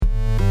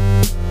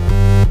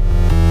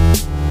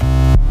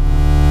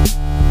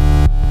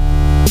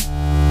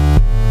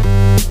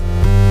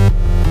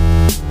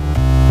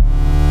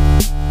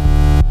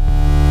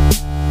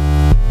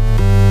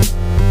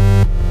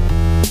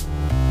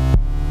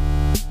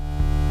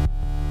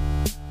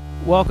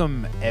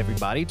Welcome,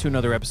 everybody, to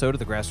another episode of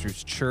the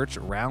Grassroots Church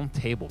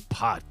Roundtable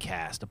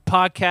Podcast, a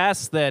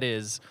podcast that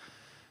is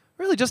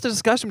really just a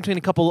discussion between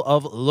a couple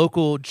of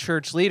local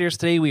church leaders.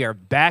 Today, we are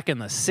back in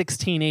the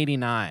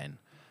 1689.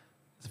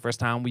 It's the first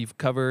time we've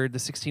covered the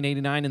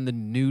 1689 in the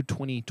new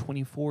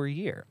 2024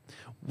 year,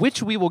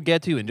 which we will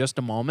get to in just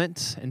a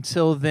moment.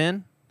 Until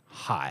then,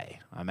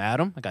 hi, I'm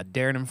Adam. I got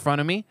Darren in front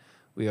of me.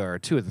 We are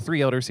two of the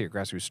three elders here at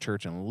Grassroots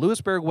Church in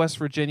Lewisburg, West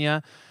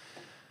Virginia,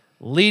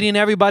 leading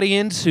everybody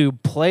into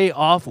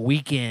playoff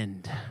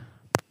weekend.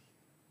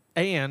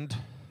 And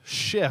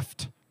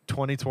shift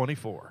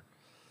 2024.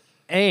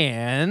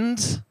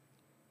 And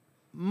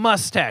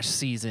mustache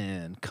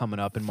season coming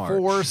up in March.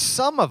 For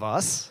some of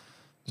us,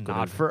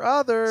 not for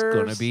others. It's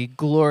going to be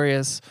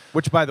glorious.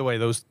 Which, by the way,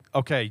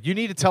 you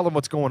need to tell them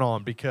what's going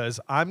on because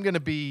I'm going to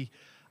be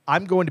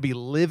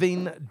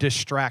living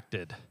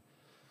distracted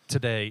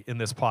today in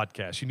this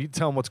podcast. You need to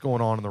tell them what's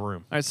going on in the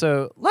room. All right,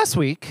 so last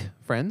week,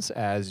 friends,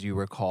 as you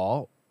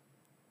recall,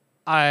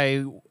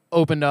 I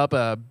opened up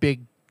a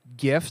big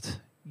gift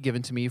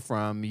given to me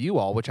from you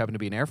all, which happened to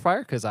be an air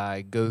fryer because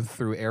I go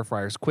through air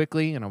fryers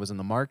quickly, and I was in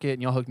the market,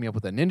 and y'all hooked me up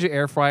with a Ninja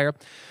air fryer.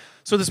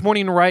 So this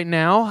morning right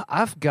now,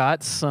 I've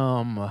got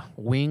some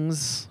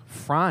wings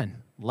frying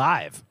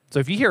live. So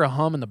if you hear a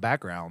hum in the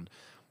background,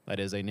 that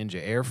is a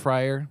Ninja air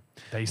fryer.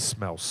 They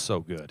smell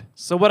so good.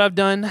 So what I've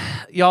done,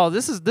 y'all,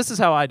 this is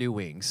how I do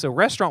wings. So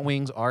restaurant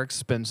wings are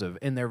expensive,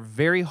 and they're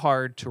very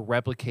hard to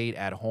replicate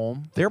at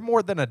home. They're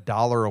more than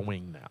 $1 a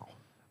wing now.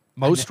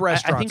 Most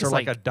restaurants think are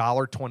it's like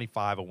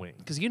 $1.25 a wing.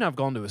 Because I've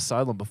gone to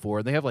Asylum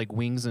before. They have like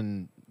wings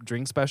and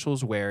drink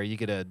specials where you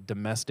get a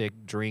domestic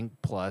drink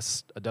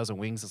plus a dozen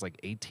wings. It's like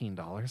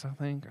 $18, I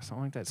think, or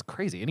something like that. It's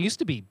crazy. And they used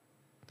to be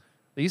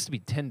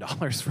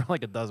 $10 for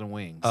like a dozen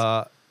wings.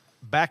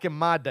 Back in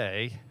my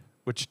day,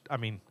 which, I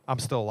mean, I'm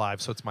still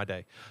alive, so it's my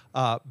day.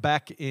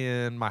 Back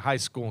in my high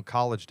school and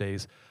college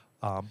days,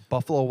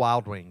 Buffalo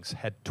Wild Wings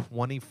had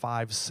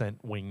 25-cent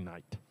wing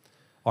night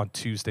on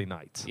Tuesday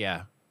nights.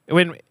 Yeah.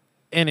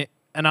 And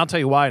I'll tell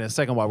you why in a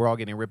second, why we're all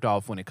getting ripped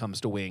off when it comes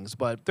to wings.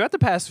 But throughout the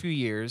past few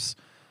years,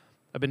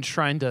 I've been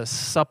trying to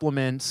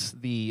supplement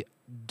the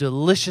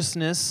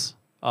deliciousness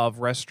of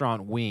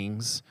restaurant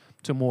wings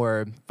to a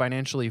more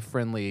financially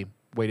friendly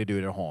way to do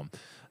it at home.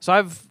 So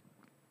I've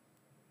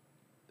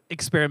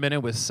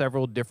experimented with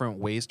several different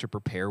ways to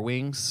prepare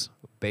wings: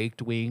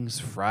 baked wings,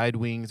 fried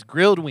wings,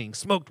 grilled wings,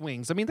 smoked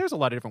wings. I mean, there's a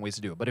lot of different ways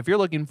to do it. But if you're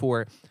looking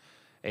for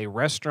a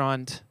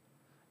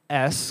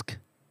restaurant-esque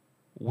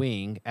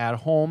wing at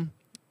home,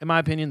 in my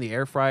opinion, the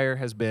air fryer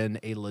has been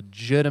a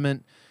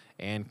legitimate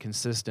and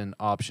consistent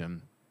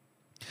option.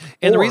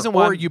 And the reason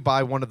why you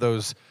buy one of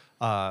those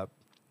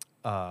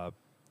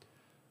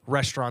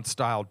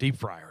restaurant-style deep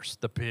fryers,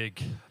 the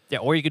big. Yeah,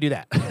 or you could do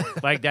that.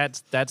 Like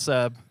that's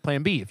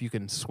plan B if you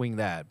can swing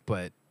that.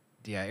 But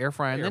yeah, air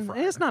frying,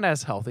 it's not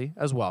as healthy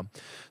as well.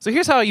 So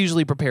here's how I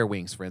usually prepare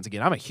wings, friends.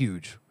 Again, I'm a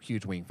huge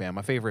wing fan.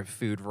 My favorite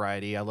food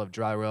variety. I love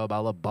dry rub. I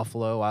love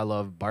buffalo. I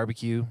love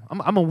barbecue.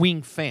 I'm a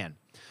wing fan.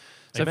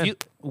 So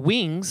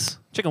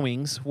chicken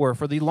wings were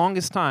for the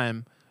longest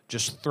time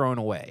just thrown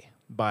away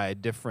by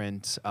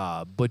different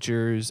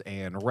butchers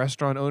and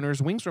restaurant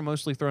owners. Wings were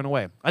mostly thrown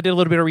away. I did a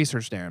little bit of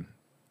research, Darren.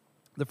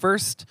 The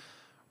first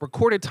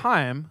recorded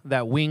time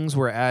that wings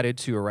were added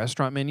to a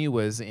restaurant menu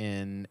was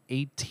in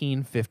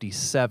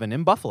 1857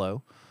 in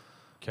Buffalo.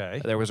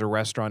 Okay. There was a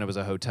restaurant, it was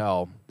a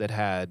hotel, that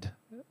had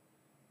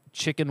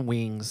chicken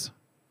wings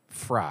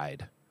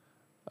fried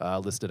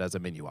listed as a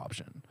menu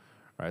option.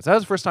 All right, so that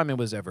was the first time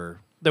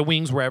the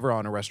wings were ever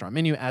on a restaurant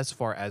menu as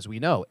far as we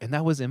know, and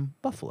that was in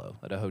Buffalo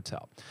at a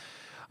hotel.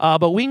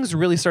 But wings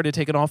really started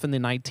taking off in the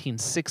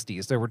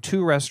 1960s. There were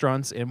two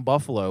restaurants in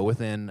Buffalo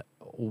within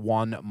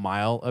 1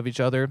 mile of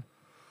each other.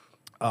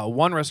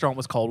 One restaurant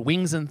was called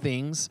Wings and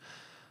Things.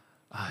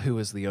 Who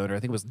was the owner? I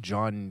think it was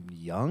John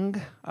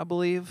Young, I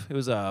believe. It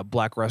was a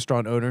black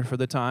restaurant owner for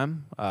the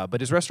time. But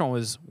his restaurant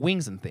was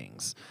Wings and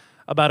Things.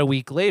 About a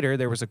week later,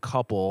 there was a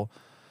couple,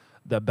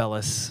 the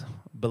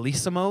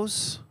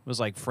Bellissimos. It was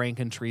like Frank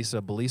and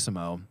Teresa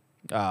Bellissimo.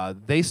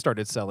 They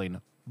started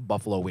selling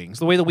buffalo wings.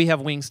 The way that we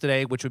have wings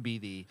today, which would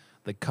be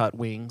the cut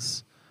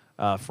wings,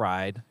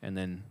 fried and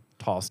then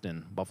tossed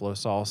in buffalo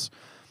sauce.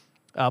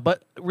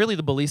 But really,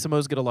 the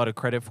Bellissimos get a lot of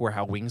credit for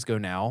how wings go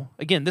now.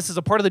 Again, this is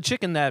a part of the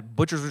chicken that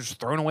butchers were just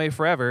throwing away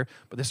forever,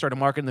 but they started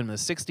marketing them in the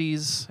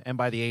 60s, and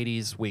by the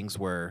 80s, wings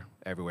were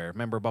everywhere.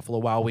 Remember Buffalo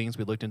Wild Wings?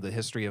 We looked into the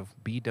history of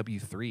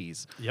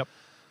BW3s. Yep.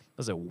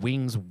 Was it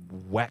wings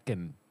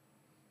whacking?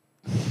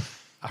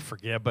 I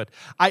forget, but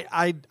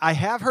I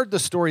have heard the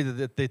story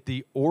that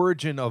the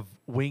origin of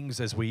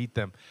wings as we eat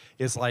them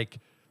is like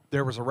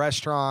there was a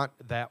restaurant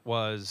that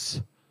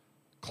was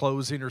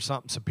closing or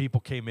something, so people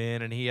came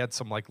in and he had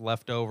some like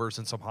leftovers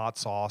and some hot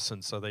sauce,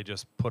 and so they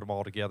just put them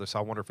all together. So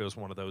I wonder if it was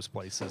one of those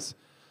places.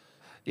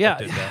 Yeah,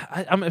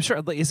 I'm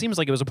sure. It seems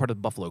like it was a part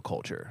of Buffalo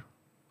culture.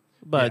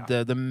 But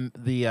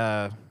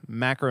the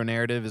macro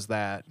narrative is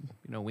that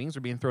wings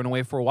are being thrown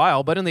away for a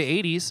while. But in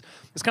the 80s,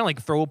 it's kind of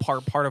like throw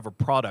apart part of a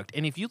product.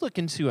 And if you look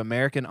into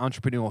American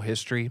entrepreneurial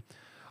history,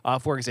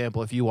 For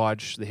example, if you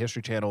watch the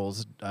History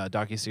Channel's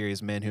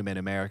docuseries Men Who Made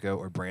America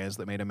or Brands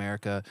That Made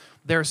America,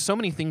 there are so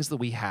many things that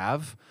we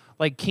have.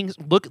 Like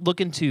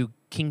look into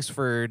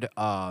Kingsford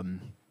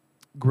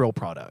grill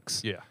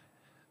products. Yeah.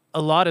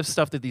 A lot of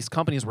stuff that these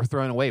companies were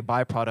throwing away,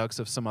 byproducts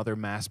of some other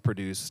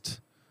mass-produced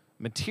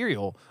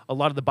material, a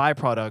lot of the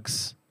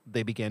byproducts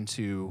they began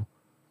to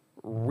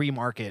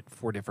remarket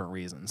for different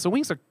reasons. So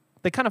wings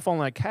they kind of fall in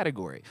that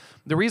category.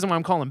 The reason why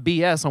I'm calling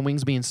BS on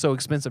wings being so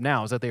expensive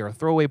now is that they are a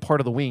throwaway part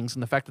of the wings,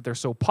 and the fact that they're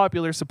so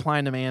popular, supply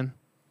and demand.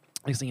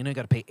 Next thing you know, you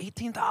got to pay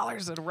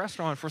 $18 at a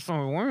restaurant for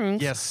some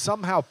wings. Yes,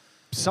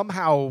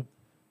 somehow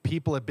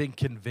people have been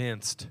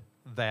convinced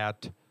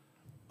that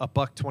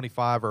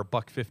 $1.25 or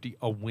 $1.50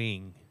 a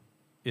wing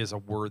is a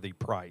worthy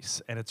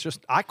price, and it's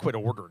just I quit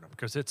ordering them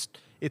because it's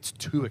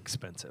too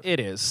expensive. It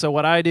is. So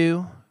what I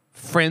do,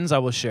 friends, I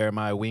will share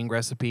my wing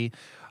recipe.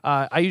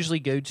 I usually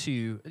go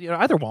to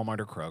either Walmart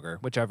or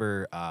Kroger,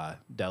 whichever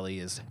deli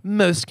is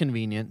most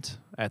convenient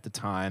at the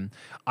time.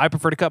 I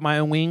prefer to cut my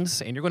own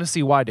wings, and you're going to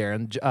see why,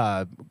 Darren.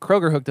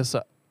 Kroger hooked us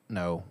up.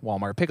 No,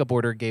 Walmart pickup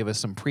order gave us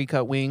some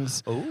pre-cut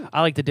wings. Ooh.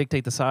 I like to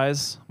dictate the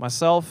size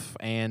myself,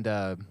 and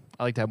I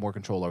like to have more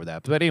control over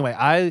that. But anyway,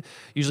 I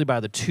usually buy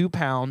the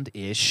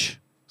 2-pound-ish,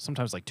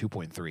 sometimes like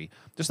 2.3,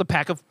 just a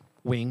pack of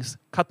wings,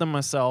 cut them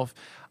myself.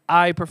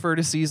 I prefer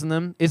to season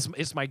them.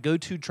 It's my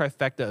go-to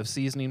trifecta of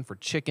seasoning for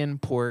chicken,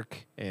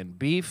 pork, and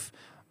beef.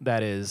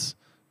 That is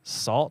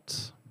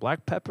salt,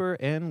 black pepper,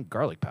 and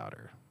garlic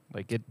powder.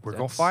 We're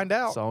gonna find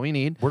out. That's all we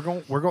need. We're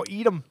gonna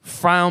eat them.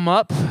 Fry them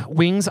up.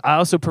 Wings. I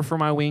also prefer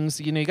my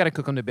wings. You got to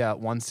cook them to about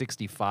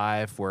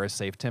 165 for a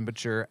safe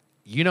temperature.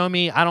 You know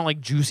me. I don't like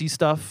juicy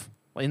stuff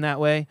in that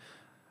way.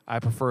 I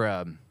prefer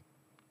a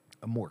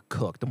more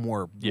cooked, a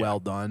more well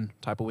done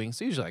type of wing.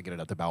 So usually I get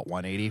it up to about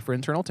 180 for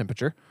internal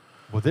temperature.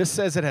 Well, this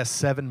says it has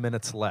 7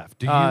 minutes left.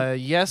 Do you?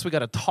 Yes, we got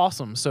to toss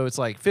them. So it's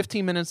like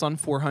 15 minutes on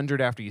 400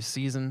 after you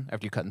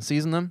cut and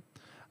season them.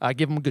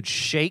 Give them a good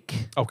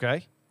shake.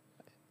 Okay.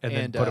 And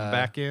then put them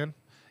back in?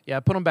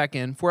 Yeah, put them back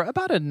in for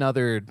about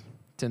another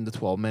 10 to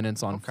 12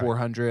 minutes on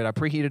 400. I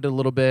preheated it a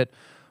little bit,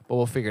 but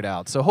we'll figure it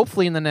out. So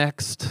hopefully in the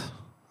next,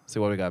 see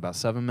what we got, about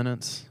 7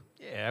 minutes?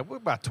 Yeah, we're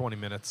about 20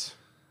 minutes.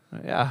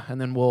 Yeah, and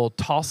then we'll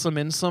toss them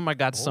in some. I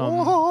got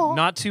some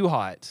not too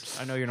hot.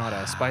 I know you're not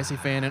a spicy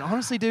fan. And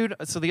honestly, dude,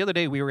 so the other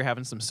day we were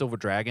having some Silver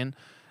Dragon,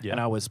 and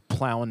I was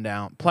plowing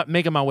down,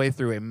 making my way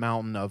through a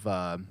mountain of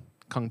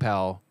Kung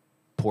Pao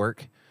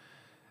pork.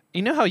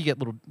 You know how you get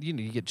you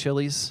get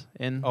chilies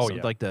in?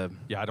 Like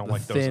I don't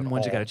like those thin at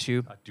ones all. you got to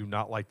chew. I do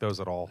not like those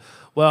at all.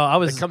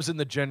 Well, It comes in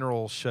the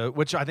General show,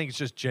 which I think is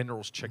just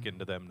General's chicken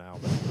to them now.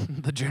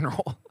 the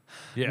General.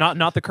 Yeah.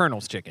 Not the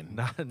Colonel's chicken.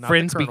 Not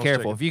Friends, the be Colonel's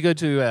careful. chicken. If you go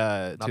to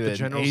an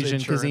General's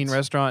Asian cuisine insurance.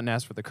 restaurant and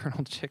ask for the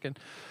Colonel's chicken.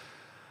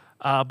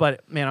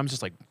 But, man, I'm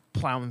just like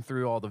plowing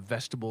through all the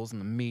vegetables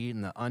and the meat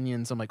and the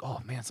onions. I'm like,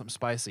 oh, man, something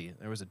spicy.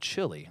 There was a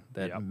chili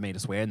that made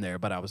its way in there,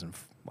 but I was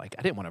I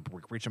didn't want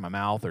to reach in my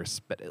mouth or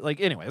spit.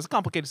 Anyway, it's a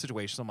complicated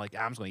situation. So I'm like,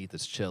 I'm just going to eat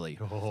this chili.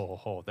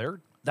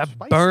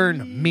 That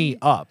Burned me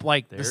up.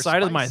 The They're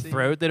side of my spicy.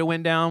 throat that it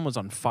went down was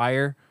on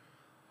fire.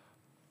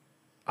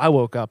 I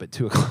woke up at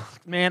 2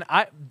 o'clock. Man,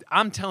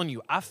 I'm telling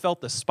you, I felt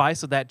the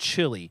spice of that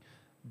chili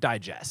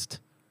digest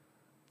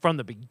from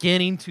the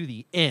beginning to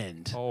the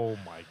end. Oh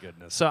my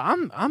goodness. So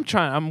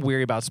I'm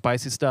weary about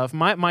spicy stuff.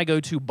 My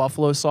go-to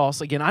buffalo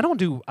sauce. Again, I don't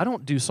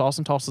do sauce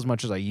and toss as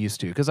much as I used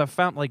to because I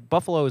found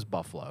buffalo is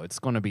buffalo. It's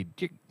going to be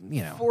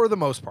For the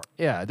most part.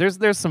 Yeah,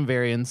 there's some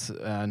variance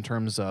in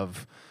terms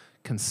of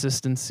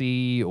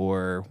consistency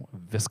or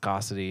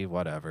viscosity,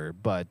 whatever.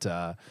 But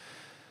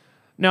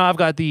no, I've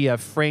got the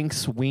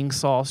Frank's wing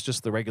sauce,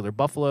 just the regular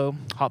buffalo.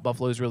 Hot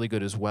buffalo is really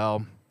good as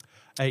well.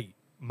 Hey,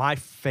 my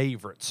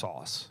favorite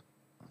sauce,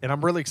 and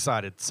I'm really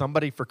excited.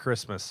 Somebody for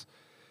Christmas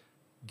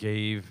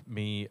gave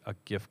me a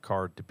gift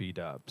card to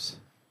B-Dubs.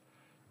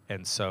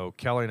 And so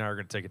Kelly and I are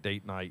going to take a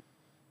date night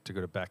to go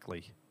to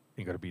Beckley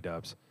and go to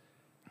B-Dubs.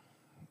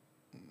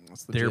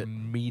 They're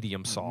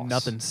medium sauce.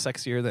 Nothing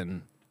sexier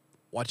than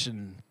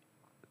watching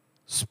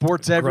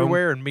Sports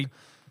everywhere and me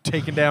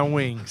taking down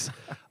wings.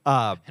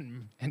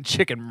 and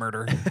chicken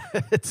murder.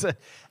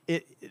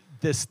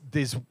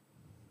 This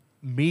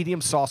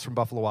medium sauce from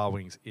Buffalo Wild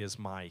Wings is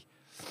my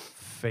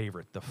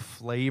favorite. The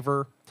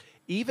flavor,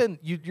 even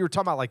you were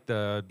talking about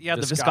the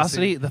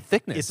viscosity, the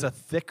thickness. It's a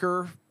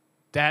thicker.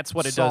 That's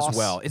what it sauce. does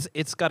well.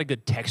 It's got a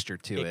good texture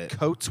to it. It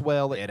coats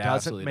well. It doesn't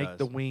absolutely make does.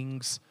 the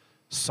wings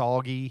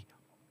soggy.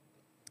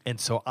 And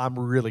so I'm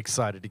really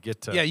excited to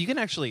get to. Yeah, you can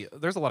actually.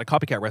 There's a lot of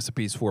copycat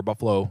recipes for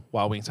Buffalo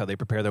Wild Wings, how they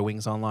prepare their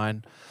wings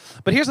online.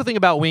 But here's the thing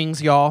about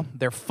wings, y'all.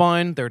 They're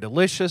fun, they're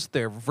delicious,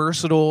 they're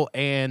versatile,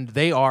 and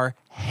they are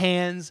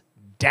hands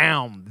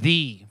down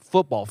the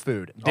football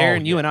food.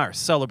 Darren, you and I are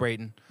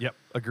celebrating. Yep,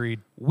 agreed.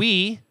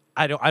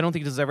 I don't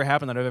think this has ever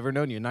happened that I've ever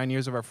known you. 9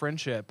 years of our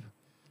friendship.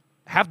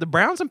 Have the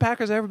Browns and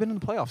Packers ever been in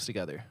the playoffs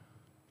together?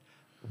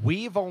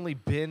 We've only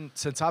been,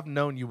 since I've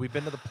known you, we've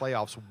been to the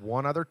playoffs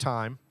one other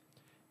time.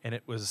 And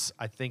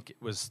I think it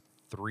was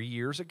 3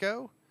 years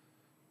ago.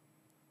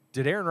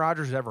 Did Aaron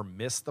Rodgers ever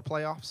miss the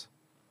playoffs?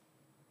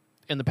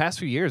 In the past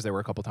few years, there were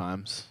a couple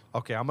times.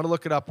 Okay, I'm gonna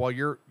look it up while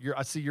you're.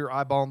 I see your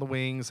eyeball on the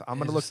wings. I'm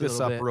gonna look Just a this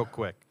little up bit. real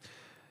quick.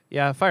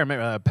 Yeah, if I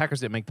remember,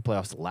 Packers didn't make the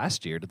playoffs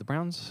last year. Did the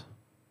Browns?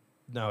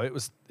 No, it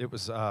was.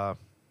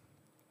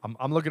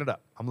 I'm looking it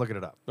up.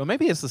 Well,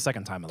 maybe it's the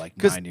second time in like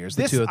 'Cause 9 years.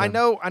 this, the two of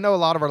them. I know a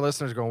lot of our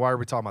listeners are going, why are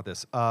we talking about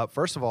this?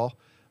 First of all,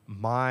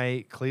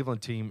 my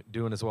Cleveland team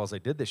doing as well as they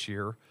did this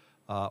year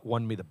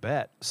won me the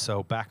bet,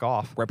 so back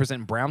off.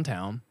 Representing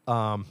Browntown. So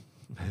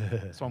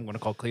I'm going to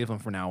call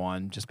Cleveland from now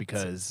on, just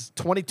because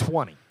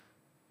 2020.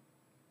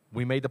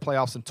 We made the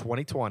playoffs in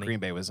 2020. Green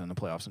Bay was in the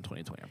playoffs in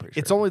 2020. I'm pretty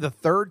sure. It's only the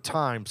third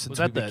time since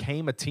we that the-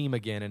 became a team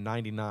again in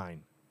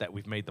 '99 that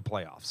we've made the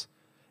playoffs.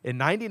 In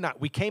 '99,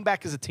 we came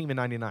back as a team in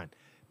 '99,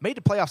 made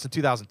the playoffs in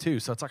 2002.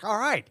 So it's like, all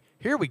right,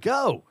 here we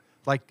go.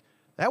 Like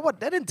that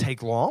didn't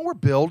take long. We're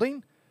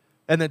building,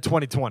 and then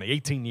 2020,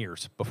 18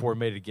 years before we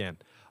made it again.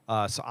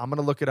 So I'm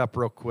gonna look it up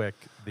real quick.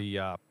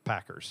 The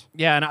Packers.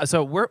 Yeah, and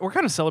so we're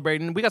kind of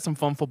celebrating. We got some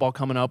fun football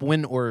coming up,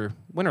 win or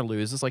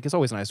lose. It's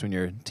always nice when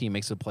your team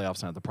makes the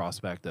playoffs and have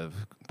the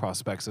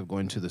prospects of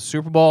going to the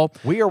Super Bowl.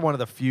 We are one of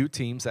the few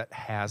teams that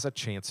has a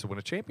chance to win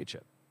a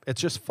championship.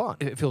 It's just fun.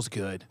 It feels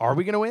good. Are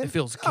we going to win? It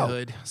feels No.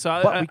 good. So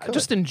But I we could.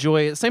 just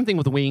enjoy it. Same thing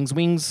with the wings.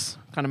 Wings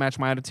kind of match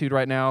my attitude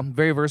right now.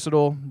 Very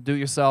versatile, do it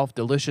yourself,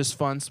 delicious,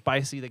 fun,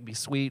 spicy. They can be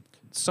sweet.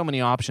 So many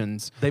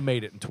options. They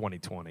made it in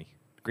 2020.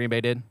 Green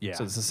Bay did? Yeah.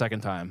 So this is the second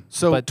time.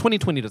 So- but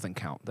 2020 doesn't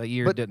count. That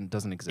year But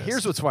doesn't exist.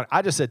 Here's what's funny.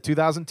 I just said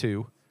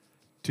 2002,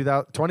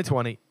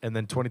 2020, and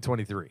then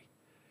 2023.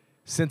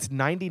 Since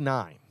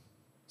 99,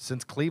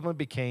 since Cleveland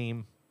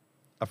became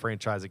a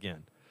franchise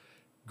again,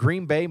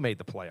 Green Bay made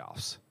the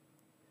playoffs.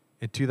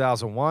 In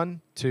 2001,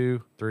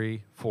 2,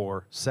 3,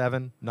 4,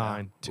 7,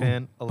 9,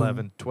 10,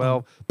 11,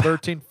 12,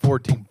 13,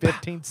 14,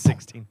 15,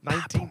 16,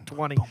 19,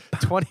 20,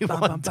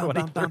 21,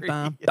 23.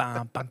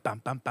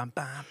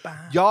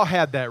 Y'all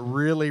had that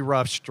really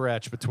rough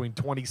stretch between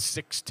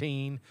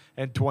 2016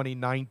 and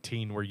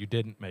 2019 where you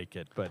didn't make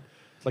it, but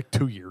like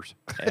 2 years.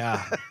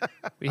 Yeah.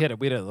 we had a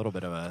little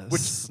bit of a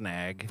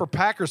snag. For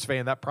Packers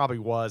fan, that probably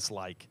was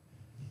like,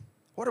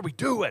 what are we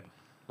doing?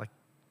 Like,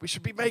 we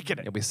should be making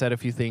it. Yeah, we said a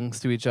few things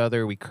to each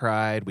other. We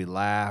cried. We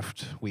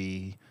laughed.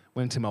 We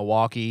went to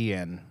Milwaukee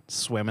and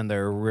swam in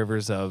their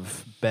rivers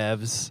of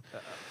bevs.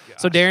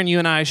 So Darren, you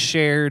and I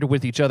shared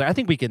with each other. I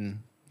think we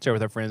can share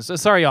with our friends. So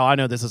sorry, y'all. I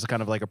know this is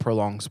kind of like a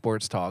prolonged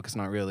sports talk. It's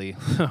not really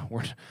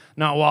we're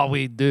not what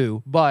we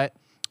do. But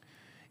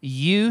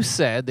you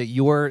said that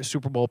your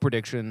Super Bowl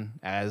prediction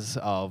as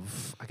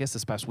of, I guess,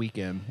 this past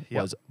weekend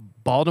Yep. was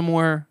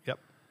Baltimore Yep.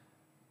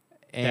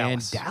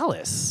 and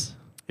Dallas.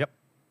 Yep.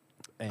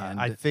 And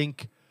I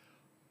think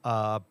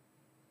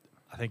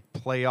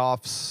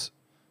playoffs.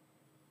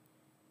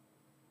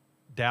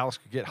 Dallas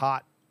could get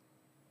hot.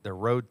 Their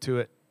road to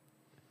it.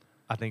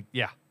 I think,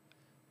 yeah.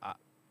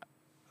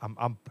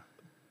 I'm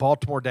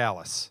Baltimore,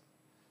 Dallas.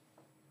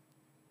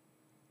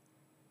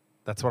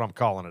 That's what I'm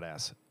calling it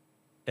as.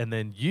 And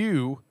then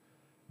you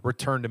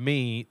return to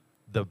me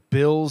the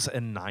Bills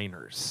and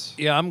Niners.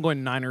 yeah, I'm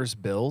going Niners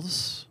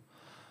Bills.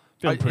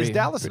 Is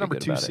Dallas pretty number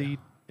good 2 about it. seed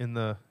in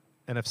the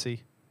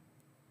NFC?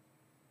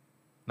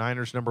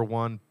 Niners number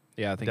 1.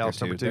 Yeah, I think Dallas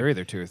they're number 2. They're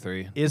either 2 or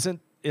 3. Isn't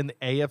in the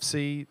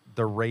AFC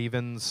the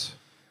Ravens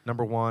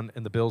number 1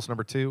 and the Bills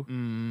number 2?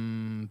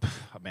 Man,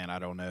 I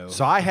don't know.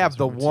 So I have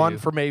the Number 1 2.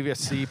 from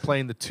AFC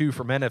playing the 2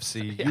 from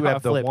NFC. Yeah, You have I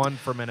the flipped. 1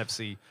 from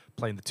NFC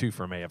playing the 2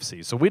 from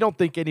AFC. So we don't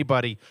think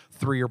anybody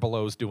 3 or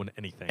below is doing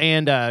anything.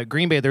 And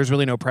Green Bay, there's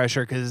really no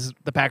pressure because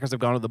the Packers have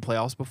gone to the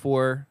playoffs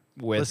before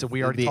with Listen,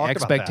 we already the talked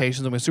about that.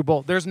 expectations of the Super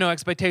Bowl. There's no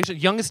expectation.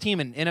 Youngest team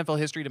in NFL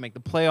history to make the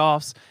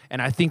playoffs,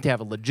 and I think they have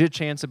a legit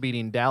chance of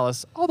beating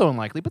Dallas, although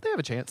unlikely, but they have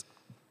a chance.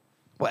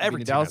 well, every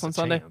beating team Dallas has on a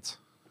Sunday? chance.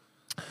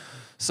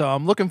 So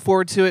I'm looking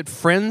forward to it.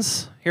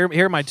 Friends, here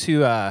are my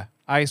 2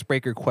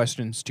 icebreaker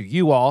questions to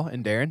you all,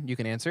 and Darren, you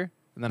can answer.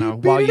 And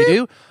then while you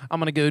do, I'm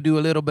going to go do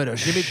a little bit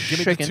of Give me the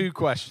shaking. 2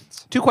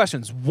 questions. 2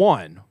 questions.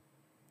 1,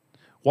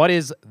 what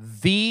is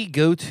the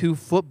go-to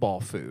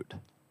football food?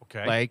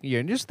 Okay. Like,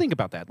 yeah, just think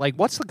about that. Like,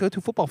 what's the go-to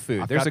football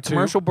food? I've There's got a 2.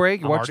 commercial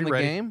break. You're I'm watching the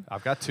already ready. game.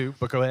 I've got 2,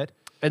 but go ahead.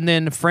 And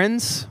then,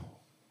 friends,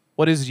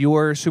 what is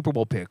your Super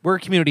Bowl pick? We're a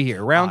community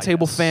here. Round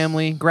table yes.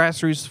 family,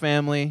 grassroots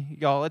family.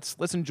 Y'all,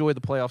 let's enjoy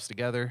the playoffs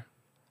together.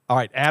 All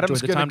right,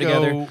 Adam's Enjoy the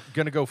going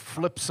time to go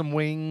flip some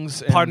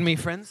wings. Pardon me,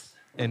 friends.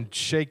 And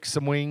shake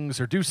some wings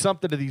or do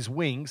something to these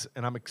wings.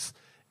 And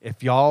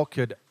if y'all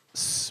could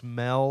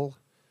smell,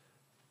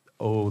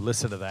 oh,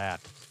 listen to that.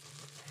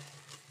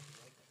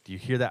 Do you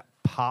hear that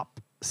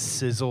pop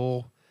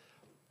sizzle?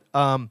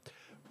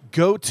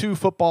 Go-to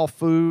football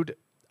food.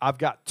 I've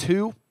got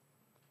 2.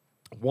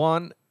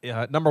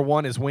 Number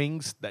 1 is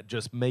wings. That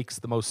just makes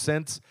the most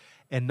sense.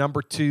 And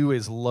number 2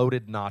 is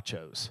loaded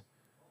nachos.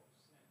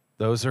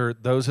 Those are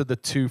the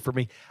 2 for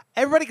me.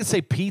 Everybody can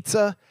say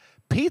pizza.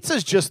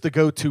 Pizza's just the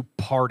go-to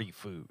party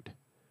food.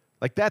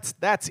 Like that's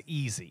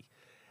easy.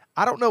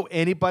 I don't know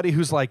anybody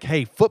who's like,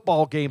 hey,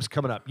 football game's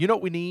coming up. You know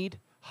what we need?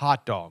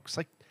 Hot dogs.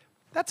 Like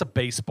that's a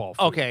baseball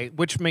food. Okay,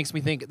 which makes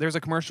me think there's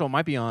a commercial. It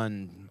might be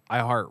on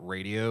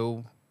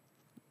iHeartRadio,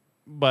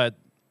 but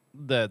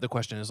the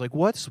question is like,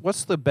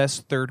 what's the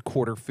best third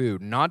quarter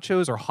food?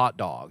 Nachos or hot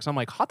dogs? I'm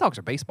like, hot dogs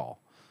are baseball.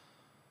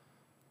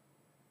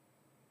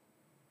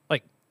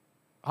 Like,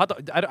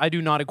 I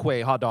do not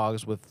equate hot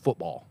dogs with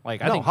football.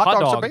 Like, I think hot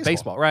dogs are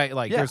baseball, right?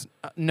 Like, there's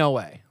no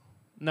way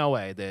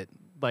that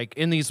like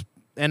in these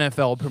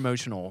NFL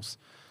promotionals,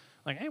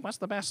 like, hey, what's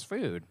the best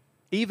food?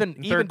 Even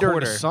during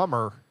the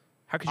summer,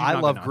 how could you I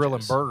not love get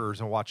grilling nachos? burgers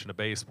and watching a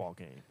baseball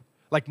game.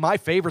 Like, my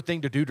favorite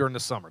thing to do during the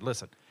summer,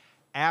 listen,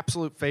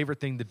 absolute favorite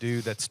thing to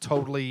do that's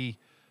totally,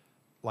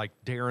 like,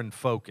 Darren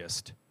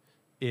focused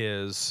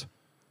is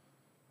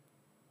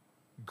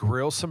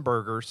grill some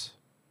burgers,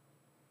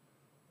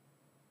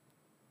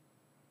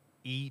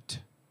 eat,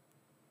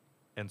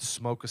 and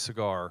smoke a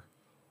cigar,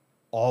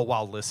 all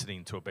while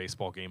listening to a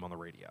baseball game on the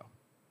radio.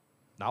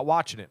 Not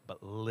watching it,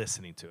 but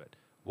listening to it.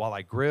 While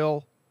I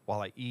grill,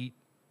 while I eat,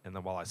 and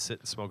then while I sit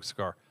and smoke a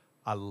cigar,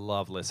 I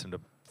love listening to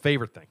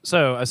favorite thing.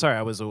 So, sorry,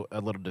 I was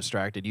a little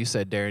distracted. You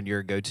said, Darren,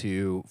 your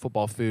go-to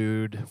football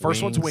food.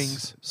 First one's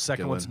wings.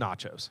 Second Good one's one.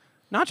 nachos.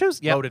 Nachos?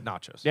 Yeah. Loaded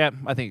nachos. Yeah,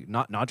 I think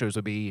nachos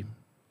would be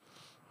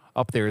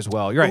up there as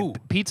well. You're right. Ooh.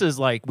 Pizza's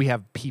like we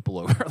have people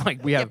over.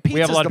 Like we have a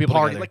pizza's lot of the people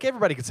party. together. Like,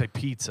 everybody can say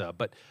pizza,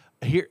 but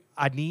here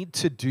I need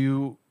to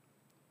do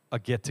a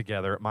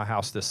get-together at my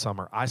house this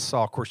summer. I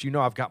saw, of course,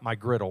 I've got my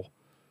griddle,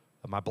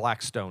 my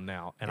Blackstone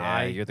now,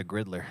 and you're the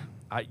griddler.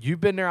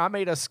 You've been there. I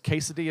made us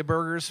quesadilla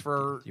burgers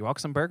for You walk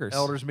some burgers.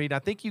 elders meeting. I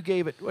think you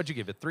gave it. What'd you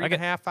give it?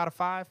 3.5 out of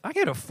 5. I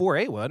gave it a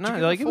 4.8, wasn't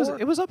Did I? you give Like it a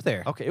 4? it was up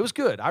there. Okay, it was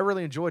good. I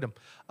really enjoyed them.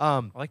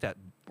 I like that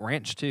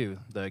ranch too,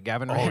 the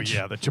Gavin ranch. Oh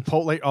yeah, the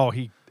Chipotle. Oh,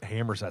 he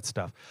hammers that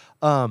stuff.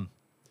 I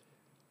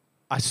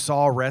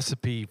saw a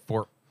recipe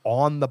for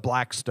on the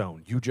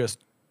Blackstone. You just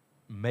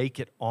make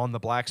it on the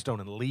Blackstone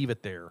and leave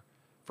it there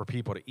for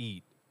people to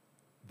eat.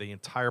 The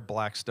entire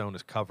Blackstone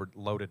is covered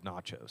loaded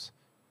nachos,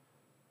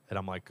 and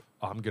I'm like,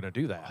 I'm gonna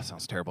do that. That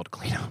sounds terrible to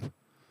clean up.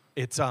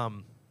 It's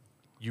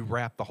you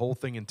wrap the whole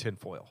thing in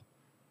tinfoil.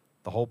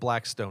 The whole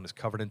Blackstone is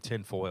covered in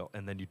tinfoil,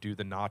 and then you do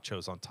the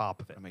nachos on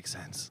top of it. That makes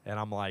sense. And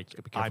I'm like,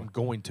 Be careful. I'm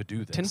going to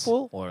do this.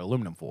 Tinfoil or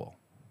aluminum foil?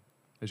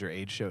 Is your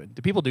age showing?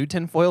 Do people do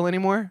tinfoil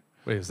anymore?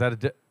 Wait, is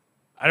that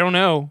I don't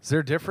know. is there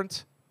a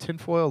difference?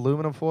 Tinfoil,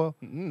 aluminum foil?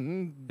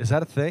 Is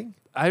that a thing?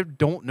 I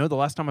don't know the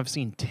last time I've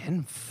seen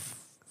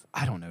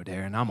I don't know,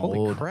 Darren. I'm Holy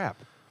old. crap.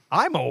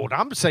 I'm old.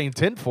 I'm saying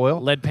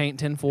tinfoil. Lead paint,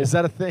 tinfoil. Is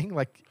that a thing?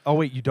 Like, oh,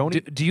 wait, you don't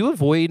eat? Do you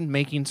avoid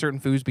making certain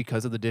foods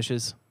because of the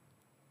dishes?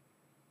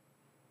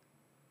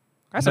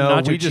 I had some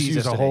No, nacho we just cheese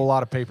use a yesterday. whole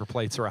lot of paper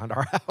plates around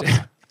our house.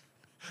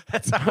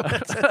 That's how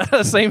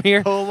it's Same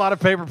here. a whole lot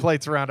of paper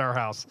plates around our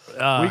house.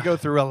 We go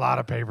through a lot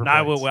of paper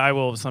plates. I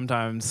will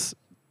sometimes.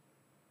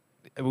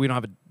 We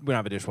don't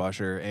have a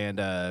dishwasher,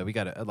 and we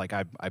got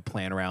I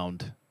plan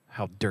around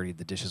how dirty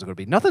the dishes are going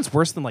to be. Nothing's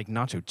worse than like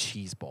nacho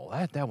cheese bowl.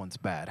 That one's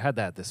bad. Had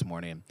that this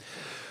morning.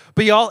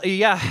 But y'all,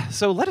 yeah.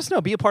 So let us know.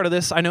 Be a part of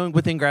this. I know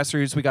within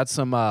Grassroots we got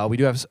some. We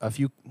do have a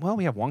few. Well,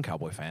 we have one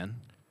Cowboy fan.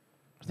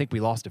 I think we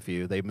lost a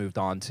few. They moved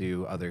on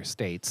to other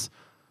states.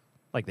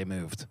 Like they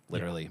moved,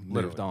 literally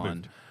moved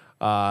on.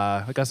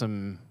 We got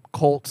some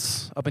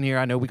Colts up in here.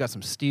 I know we got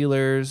some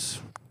Steelers.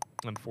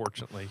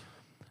 Unfortunately.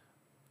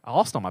 I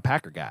lost all my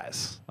Packer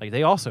guys. Like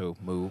they also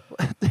move.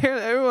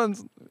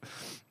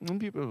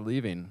 People are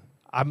leaving.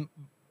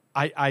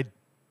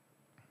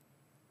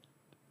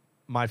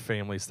 My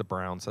family's the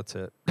Browns. That's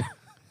it.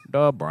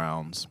 The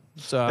Browns.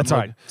 So That's all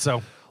right.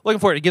 So looking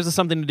forward. It gives us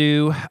something to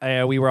do.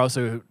 We were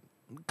also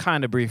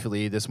kind of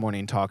briefly this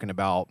morning talking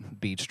about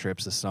beach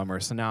trips this summer.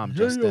 So now I'm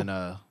just in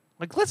a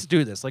let's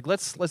do this. Like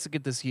let's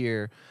get this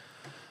here.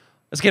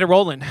 Let's get it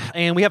rolling.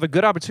 And we have a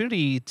good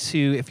opportunity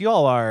to, if you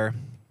all are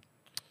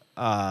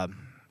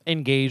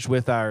engaged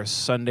with our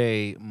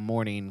Sunday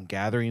morning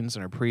gatherings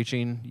and our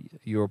preaching,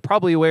 you're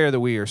probably aware that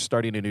we are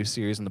starting a new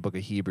series in the book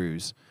of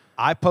Hebrews.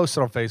 I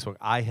posted on Facebook.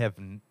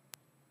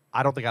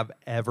 I don't think I've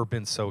ever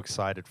been so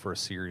excited for a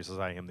series as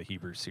I am the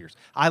Hebrews series.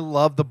 I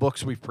love the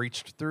books we've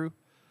preached through.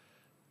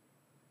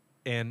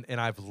 And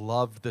I've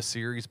loved the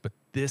series, but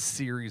this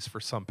series, for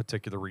some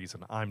particular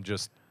reason, I'm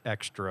just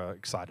extra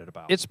excited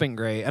about. It's been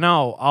great, and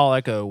I'll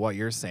echo what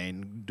you're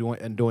saying.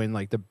 Doing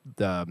like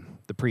the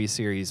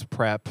pre-series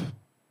prep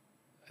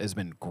has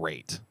been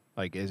great.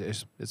 Like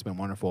it's been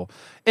wonderful.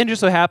 And just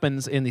so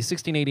happens in the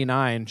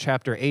 1689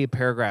 chapter 8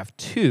 paragraph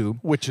 2,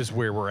 which is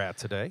where we're at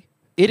today.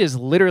 It is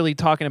literally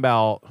talking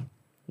about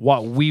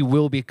what we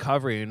will be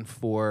covering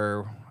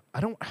for. I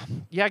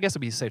guess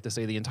it'd be safe to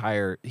say the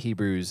entire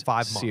Hebrews 5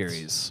 months.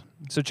 series.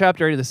 So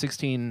chapter 8 of the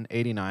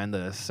 1689,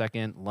 the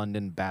Second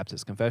London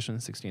Baptist Confession,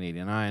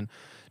 1689.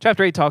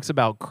 Chapter 8 talks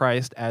about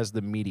Christ as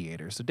the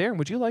mediator. So Darren,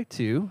 would you like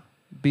to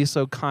be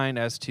so kind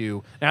as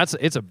to... Now, it's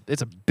a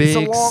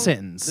big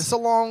sentence. It's a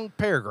long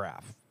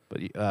paragraph.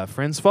 But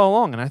friends, follow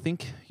along, and I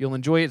think you'll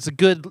enjoy it.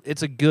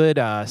 It's a good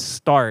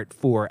start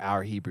for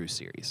our Hebrew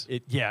series.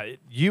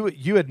 You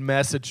had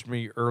messaged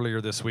me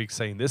earlier this week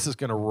saying this is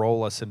going to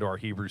roll us into our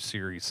Hebrew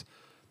series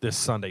this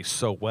Sunday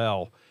so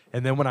well.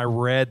 And then when I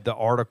read the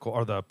article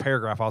or the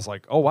paragraph, I was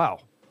like, oh, wow.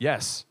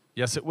 Yes,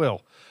 it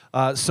will.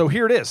 So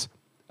here it is.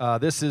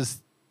 This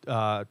is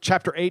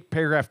chapter 8,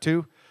 paragraph 2,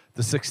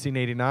 the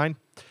 1689.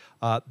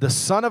 The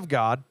Son of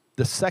God,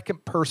 the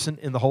second person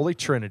in the Holy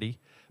Trinity,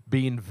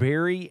 being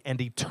very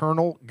and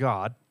eternal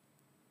God,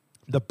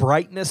 the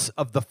brightness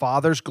of the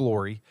Father's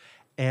glory,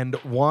 and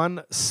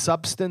one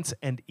substance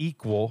and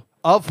equal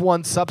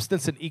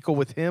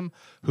with him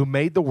who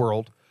made the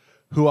world,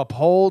 who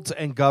upholds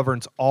and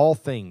governs all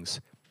things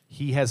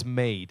he has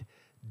made,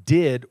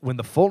 did, when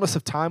the fullness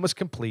of time was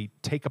complete,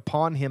 take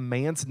upon him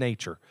man's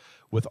nature,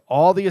 with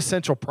all the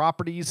essential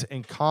properties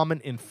and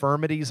common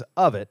infirmities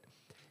of it,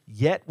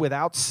 yet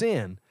without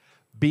sin,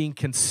 being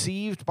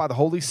conceived by the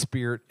Holy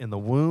Spirit in the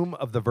womb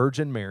of the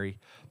Virgin Mary,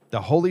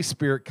 the Holy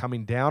Spirit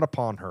coming down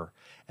upon her,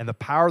 and the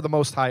power of the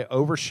Most High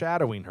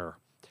overshadowing her.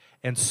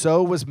 And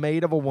so was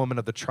made of a woman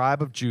of the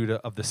tribe of Judah,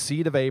 of the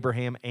seed of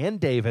Abraham and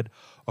David,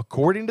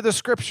 according to the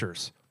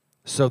Scriptures,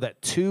 so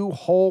that two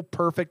whole,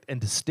 perfect,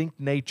 and distinct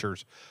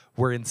natures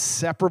were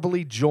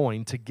inseparably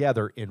joined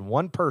together in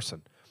one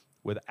person,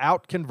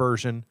 without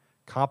conversion,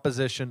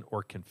 composition,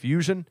 or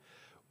confusion,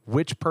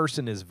 which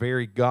person is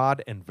very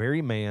God and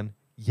very man,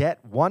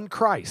 yet one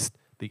Christ,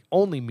 the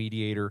only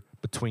mediator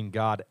between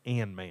God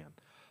and man.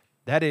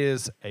 That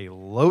is a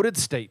loaded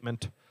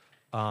statement.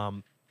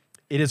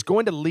 It is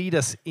going to lead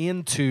us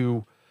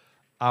into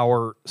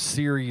our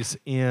series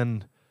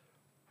in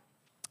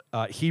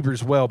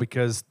Hebrews well,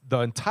 because the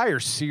entire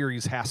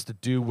series has to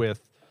do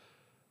with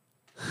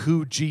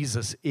who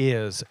Jesus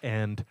is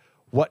and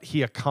what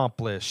he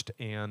accomplished.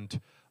 And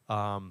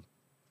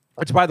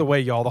which, by the way,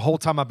 y'all, the whole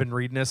time I've been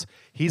reading this,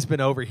 he's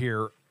been over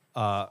here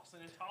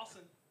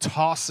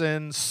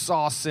tossing,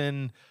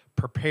 saucing,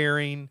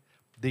 preparing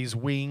these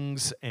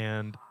wings.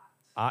 And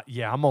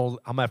I'm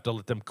gonna have to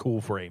let them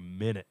cool for a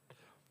minute.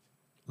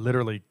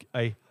 Literally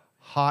a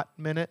hot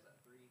minute.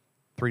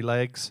 3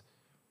 legs.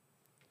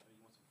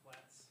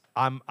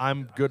 I'm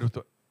good with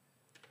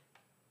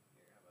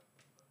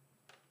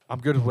I'm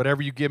good with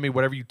whatever you give me,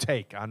 whatever you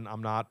take. I'm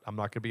not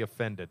going to be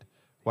offended.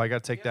 Well, I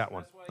got to take that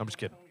one. I'm just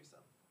kidding.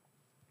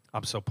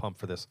 I'm so pumped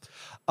for this.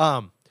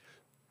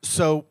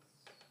 So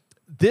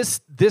this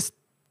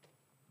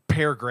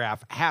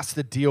paragraph has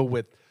to deal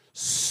with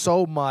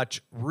so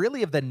much,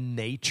 really, of the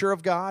nature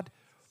of God,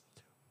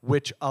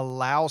 which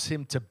allows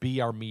him to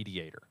be our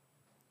mediator.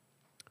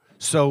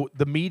 So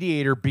the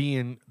mediator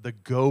being the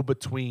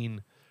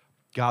go-between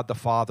God the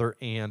Father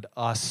and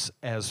us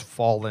as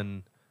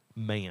fallen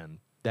man,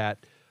 that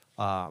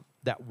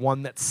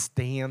one that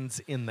stands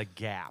in the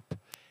gap.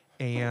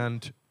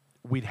 And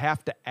we'd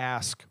have to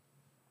ask,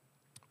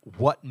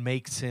 what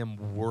makes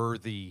him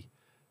worthy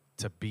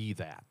to be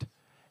that?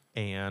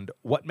 And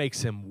what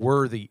makes him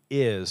worthy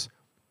is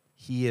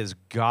he is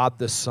God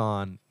the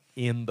Son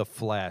in the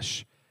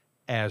flesh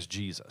as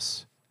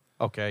Jesus.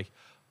 Okay?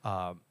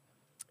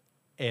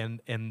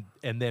 And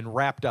then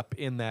wrapped up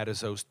in that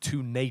is those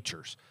two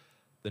natures.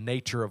 The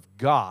nature of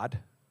God,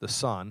 the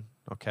Son,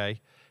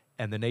 okay,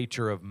 and the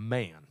nature of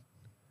man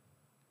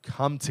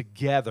come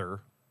together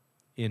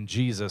in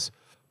Jesus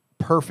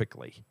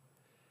perfectly.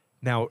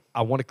 Now,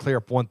 I want to clear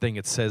up one thing.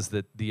 It says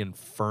that the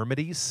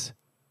infirmities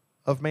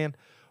of man,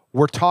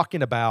 we're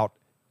talking about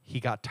he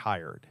got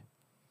tired,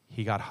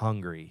 he got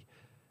hungry,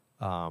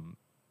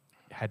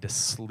 had to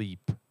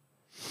sleep,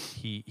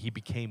 he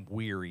became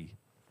weary.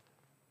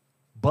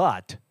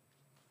 But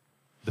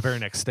the very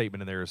next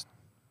statement in there is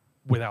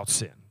without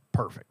sin,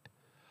 perfect.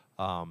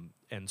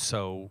 And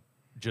so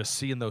just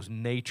seeing those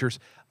natures,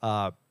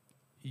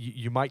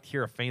 you might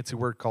hear a fancy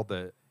word called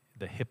the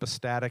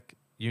hypostatic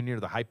union or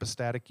the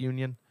hypostatic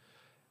union.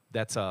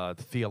 That's a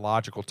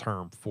theological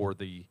term for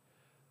the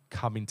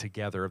coming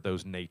together of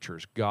those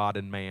natures, God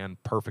and man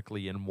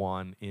perfectly in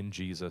one in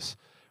Jesus.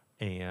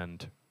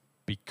 And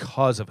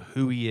because of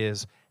who he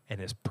is and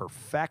his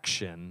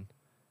perfection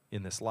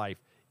in this life,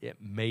 it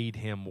made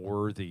him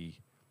worthy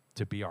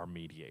to be our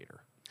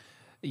mediator.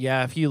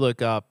 Yeah, if you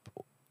look up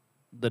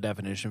the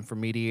definition for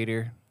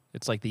mediator,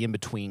 it's like the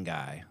in-between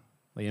guy,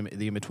 the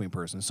in-between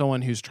person,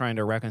 someone who's trying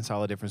to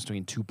reconcile the difference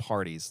between two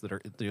parties that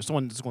are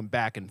someone that's going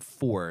back and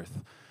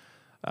forth,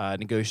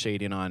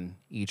 negotiating on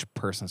each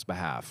person's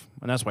behalf.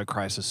 And that's why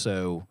Christ is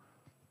so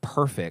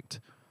perfect,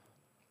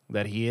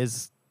 that he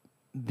is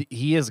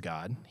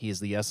God, he is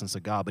the essence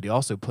of God, but he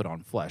also put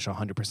on flesh,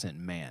 100%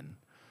 man.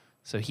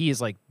 So he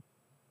is like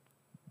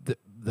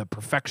the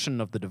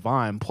perfection of the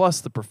divine plus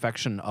the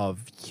perfection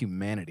of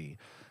humanity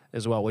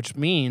as well, which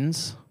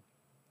means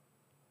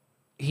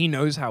he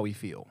knows how we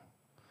feel.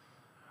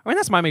 I mean,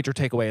 that's my major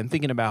takeaway in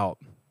thinking about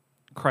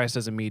Christ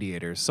as a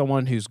mediator,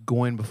 someone who's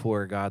going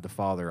before God the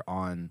Father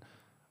on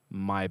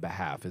my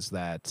behalf, is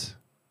that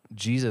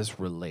Jesus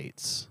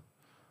relates.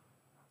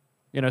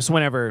 So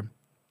whenever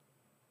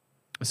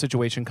a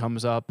situation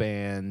comes up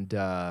and,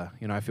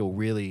 I feel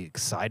really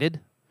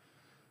excited,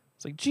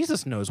 it's like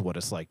Jesus knows what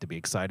it's like to be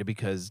excited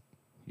because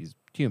he's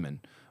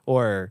human.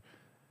 Or,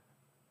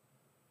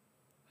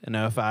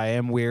 if I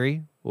am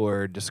weary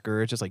or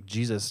discouraged, it's like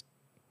Jesus,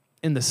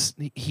 in this,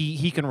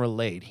 he can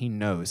relate. He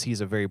knows. He's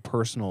a very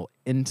personal,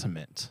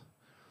 intimate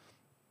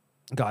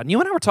God. And you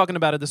and I were talking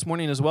about it this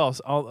morning as well.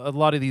 A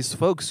lot of these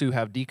folks who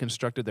have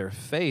deconstructed their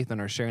faith and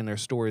are sharing their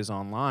stories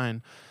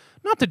online,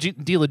 not to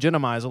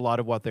delegitimize a lot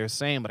of what they're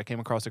saying, but I came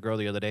across a girl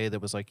the other day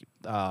that was like,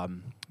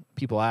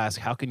 people ask,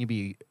 how can you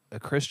be a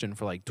Christian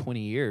for like 20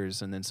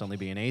 years and then suddenly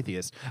be an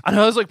atheist? I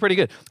know, it was like pretty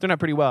good. They're not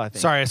pretty well, I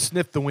think. Sorry, I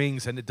sniffed the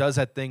wings, and it does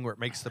that thing where it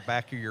makes the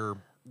back of your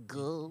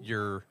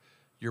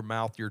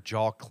mouth, your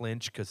jaw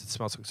clench because it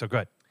smells so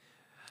good.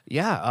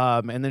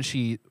 Yeah, and then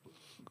she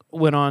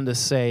went on to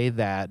say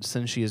that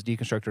since she has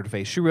deconstructed her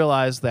faith, she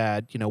realized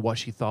that, what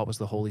she thought was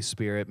the Holy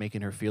Spirit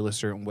making her feel a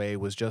certain way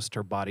was just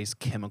her body's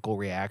chemical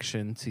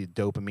reaction to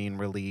dopamine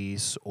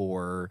release,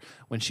 or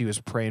when she was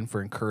praying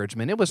for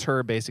encouragement, it was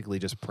her basically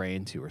just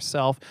praying to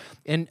herself.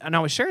 And I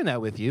was sharing that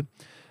with you,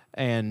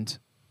 and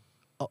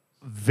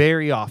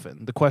very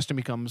often the question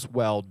becomes,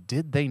 well,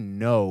 did they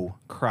know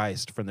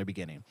Christ from the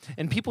beginning?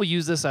 And people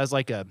use this as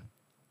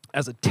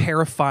a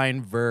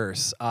terrifying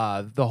verse,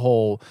 the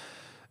whole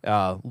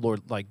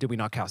Lord, like, did we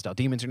not cast out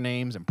demons in your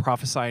names and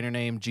prophesy in your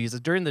name? Jesus,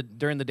 during the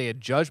day of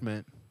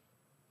judgment,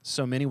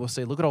 so many will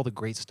say, look at all the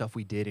great stuff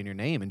we did in your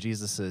name. And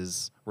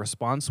Jesus'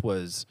 response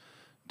was,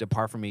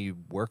 depart from me,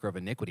 worker of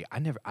iniquity.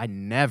 I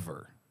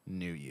never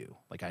knew you.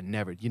 Like,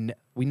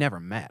 we never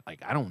met.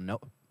 Like, I don't know.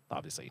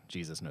 Obviously,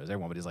 Jesus knows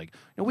everyone, but he's like,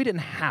 we didn't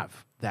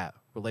have that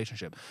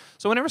relationship.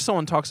 So whenever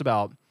someone talks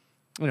about,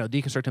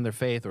 deconstructing their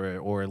faith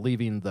or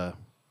leaving the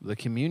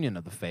communion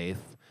of the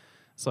faith,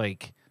 it's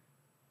like,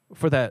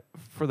 for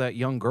that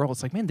young girl,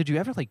 it's like, man, did you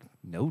ever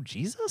know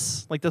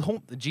Jesus? Like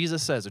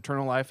Jesus says,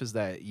 eternal life is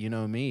that you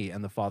know me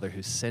and the Father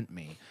who sent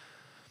me.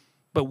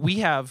 But we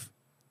have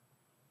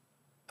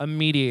a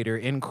mediator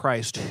in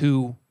Christ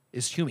who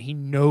is human. He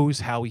knows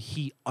how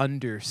he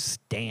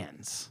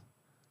understands.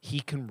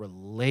 He can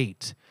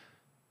relate.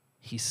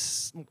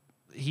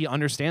 He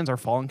understands our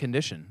fallen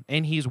condition,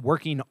 and he's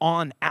working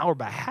on our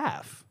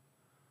behalf.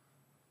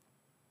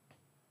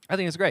 I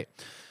think it's great.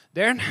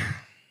 Darren?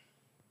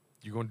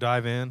 You gonna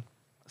dive in?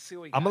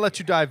 I'm gonna let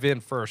you dive in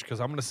first because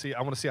I want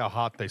to see how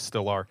hot they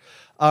still are.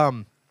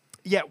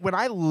 Yeah, when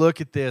I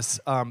look at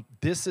this,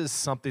 this is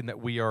something that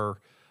we are.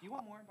 You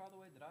want more, by the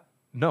way?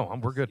 No,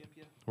 we're good.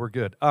 We're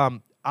good.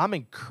 I'm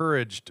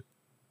encouraged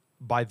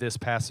by this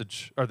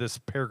passage or this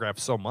paragraph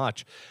so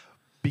much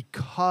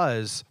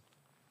because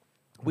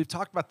we've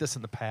talked about this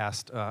in the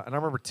past, and I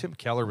remember Tim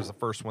Keller was the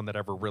first one that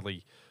ever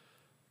really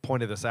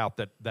pointed this out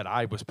that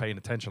I was paying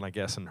attention, I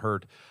guess, and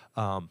heard.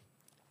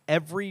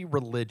 Every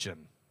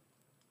religion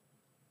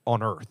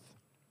on earth,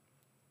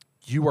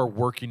 you are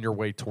working your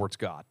way towards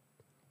God.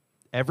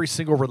 Every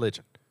single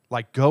religion.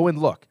 Like, go and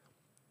look.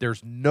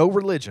 There's no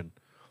religion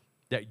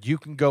that you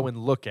can go and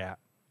look at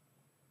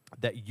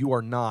that you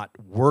are not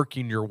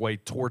working your way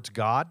towards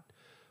God,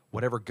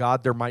 whatever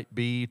God there might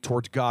be,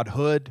 towards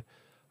Godhood,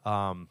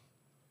 a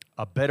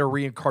better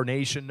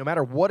reincarnation, no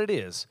matter what it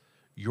is,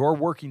 you're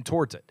working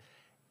towards it.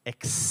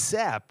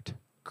 Except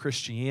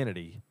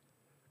Christianity,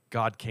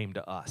 God came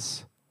to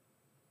us.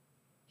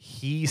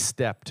 He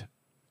stepped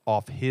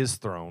off his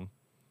throne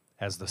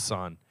as the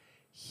Son.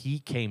 He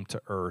came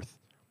to earth,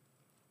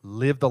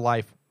 lived the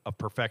life of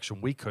perfection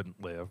we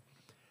couldn't live,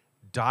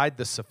 died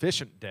the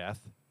sufficient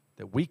death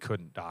that we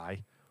couldn't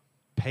die,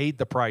 paid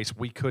the price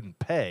we couldn't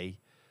pay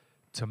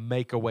to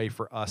make a way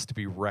for us to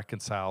be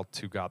reconciled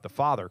to God the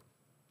Father.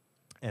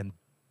 And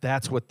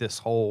that's what this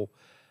whole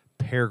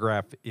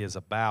paragraph is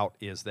about,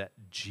 is that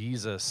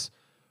Jesus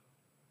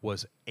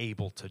was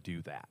able to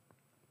do that.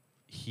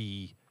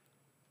 He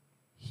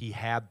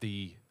had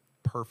the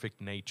perfect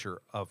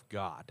nature of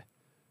God,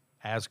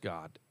 as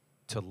God,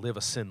 to live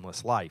a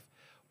sinless life,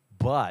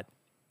 but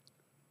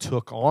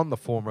took on the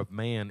form of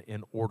man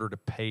in order to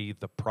pay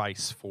the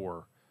price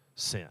for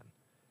sin.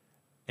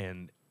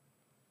 And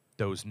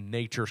those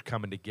natures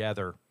coming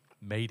together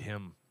made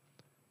him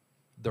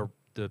the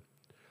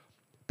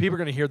people are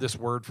going to hear this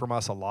word from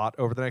us a lot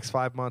over the next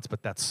 5 months,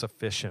 but that's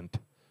sufficient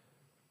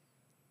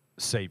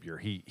Savior.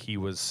 He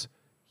was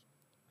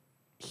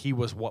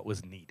what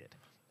was needed.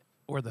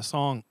 Or the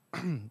song,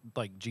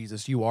 like,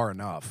 Jesus, you are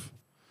enough.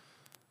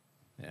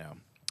 Yeah.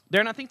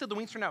 Darren, I think that the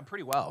wings turned out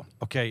pretty well.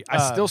 Okay,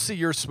 I still see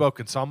yours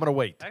smoking, so I'm going to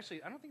wait.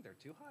 Actually, I don't think they're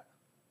too hot.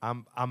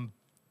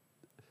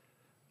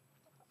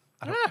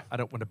 I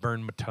don't want to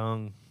burn my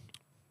tongue,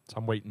 so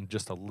I'm waiting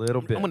just a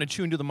little bit. I'm going to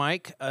chew into the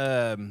mic.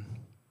 Yeah,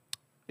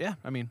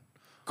 I mean.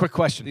 Quick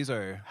question. These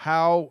are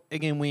how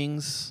again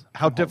wings.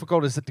 How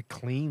difficult is it to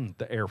clean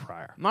the air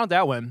fryer? Not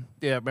that one.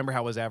 Yeah, remember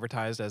how it was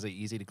advertised as an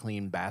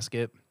easy-to-clean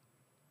basket?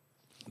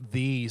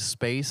 The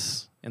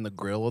space in the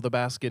grill of the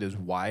basket is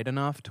wide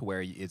enough to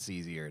where it's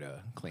easier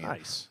to clean.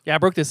 Nice. Yeah, I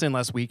broke this in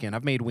last weekend.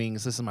 I've made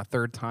wings. This is my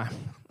third time.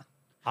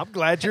 I'm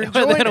glad you're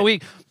enjoying Within it. a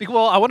week.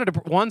 Well, I wanted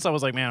to. Once I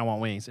was like, man, I want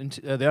wings. And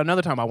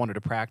another time I wanted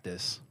to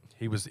practice.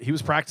 He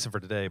was practicing for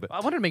today, but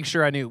I wanted to make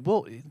sure I knew.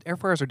 Well, air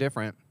fryers are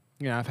different.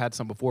 I've had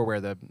some before where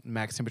the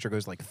max temperature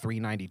goes like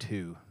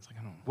 392. It's like,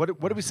 I don't know.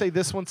 What did we say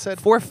this one said?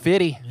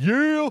 450.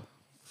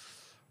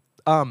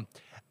 Yeah.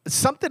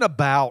 Something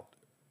about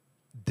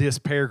this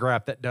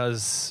paragraph that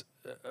does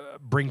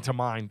bring to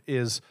mind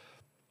is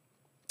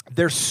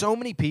there's so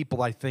many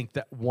people, I think,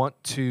 that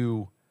want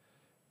to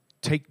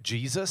take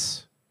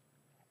Jesus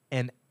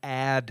and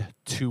add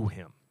to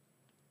him.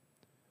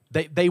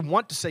 They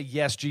want to say,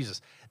 yes,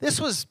 Jesus. This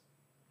was,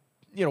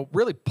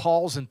 really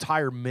Paul's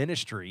entire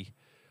ministry,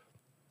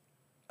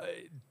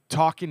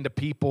 talking to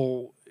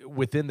people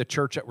within the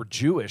church that were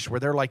Jewish, where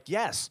they're like,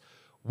 yes,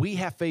 we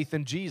have faith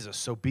in Jesus,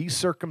 so be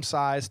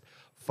circumcised,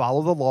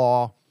 follow the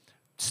law,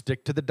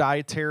 stick to the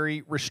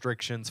dietary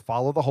restrictions,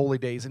 follow the holy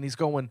days. And he's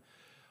going,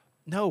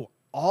 no,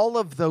 all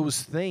of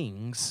those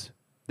things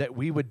that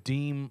we would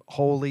deem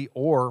holy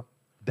or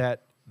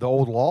that the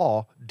old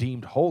law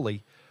deemed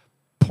holy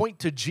point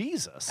to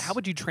Jesus. How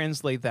would you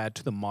translate that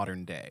to the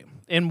modern day?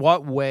 In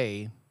what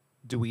way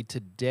do we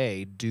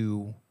today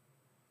do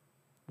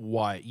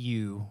what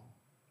you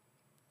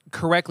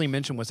correctly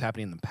mentioned was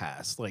happening in the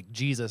past, like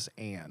Jesus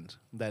and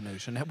that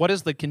notion? What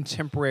is the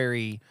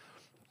contemporary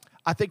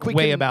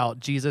way about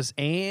Jesus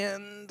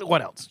and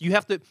what else? You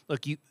have to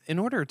look. In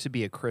order to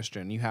be a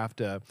Christian, you have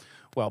to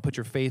put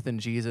your faith in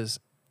Jesus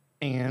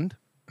and.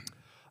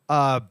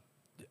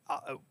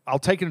 I'll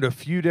take it into a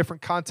few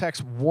different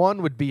contexts.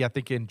 One would be, I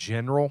think, in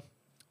general,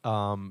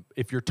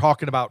 if you're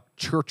talking about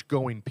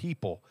church-going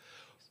people,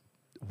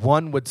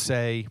 one would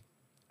say,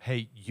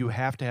 hey, you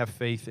have to have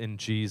faith in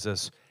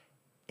Jesus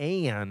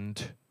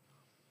and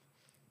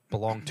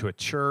belong to a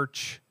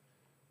church.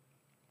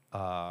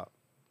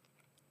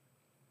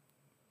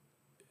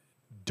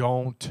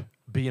 Don't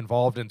be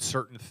involved in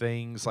certain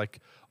things. Like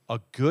a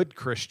good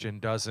Christian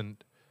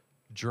doesn't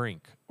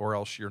drink, or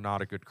else you're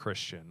not a good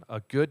Christian.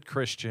 A good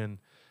Christian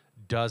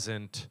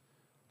doesn't,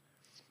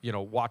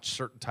 watch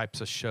certain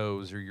types of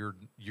shows, or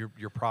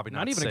you're probably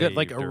not even saved, a good,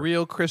 like a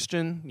real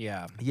Christian.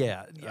 Yeah.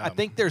 I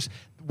think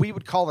we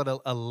would call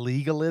it a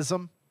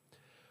legalism,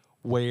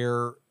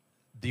 where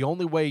the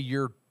only way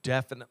you're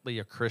definitely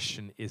a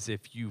Christian is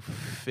if you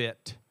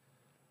fit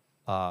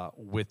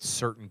with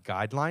certain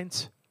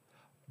guidelines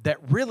that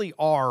really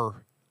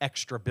are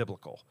extra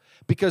biblical,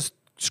 because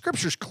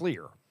Scripture's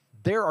clear.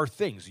 There are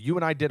things. You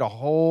and I did a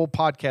whole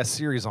podcast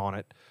series on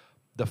it,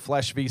 the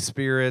flesh v.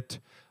 spirit,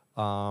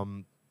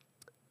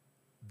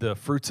 the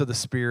fruits of the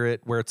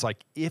Spirit, where it's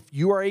like, if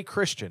you are a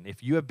Christian,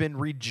 if you have been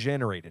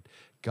regenerated,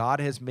 God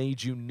has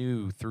made you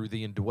new through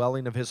the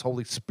indwelling of his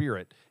Holy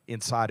Spirit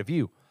inside of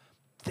you,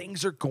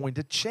 things are going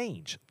to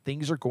change.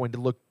 Things are going to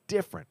look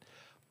different.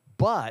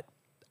 But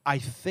I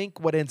think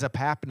what ends up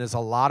happening is a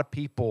lot of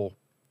people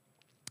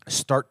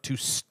start to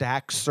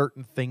stack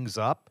certain things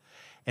up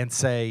and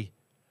say,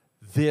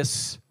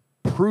 this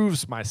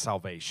proves my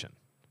salvation.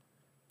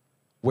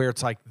 Where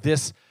it's like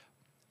this,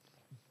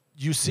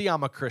 you see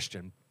I'm a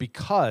Christian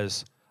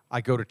because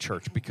I go to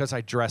church, because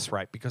I dress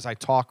right, because I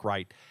talk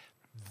right.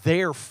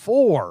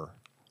 Therefore,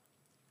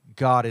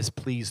 God is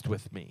pleased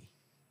with me.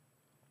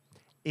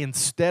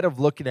 Instead of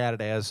looking at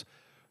it as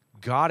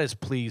God is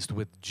pleased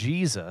with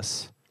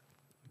Jesus,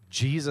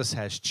 Jesus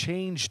has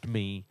changed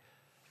me,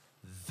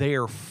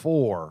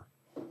 therefore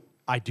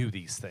I do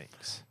these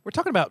things. We're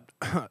talking about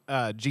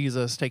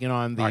Jesus taking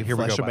on the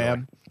flesh of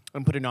man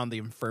and putting on the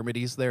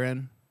infirmities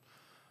therein.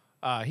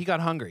 He got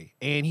hungry,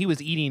 and he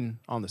was eating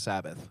on the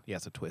Sabbath. Yeah,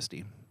 it's a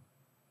twisty.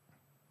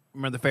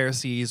 Remember the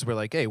Pharisees were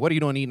like, hey, what are you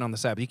doing eating on the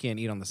Sabbath? You can't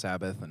eat on the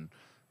Sabbath. And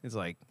he's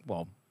like,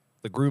 well,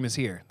 the groom is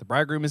here. The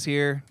bridegroom is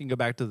here. You can go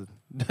back to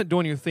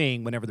doing your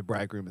thing whenever the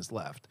bridegroom is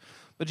left.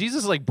 But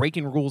Jesus is like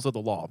breaking rules of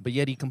the law, but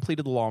yet he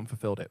completed the law and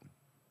fulfilled it.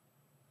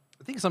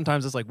 I think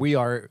sometimes it's like we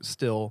are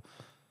still...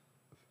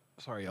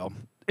 Sorry, y'all.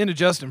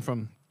 Indigestion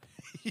from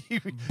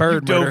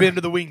bird You dove murder.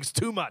 into the wings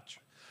too much.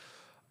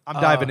 I'm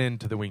diving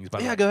into the wings, by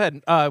the way. Yeah, go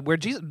ahead. Where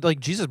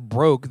Jesus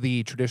broke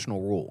the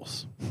traditional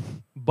rules,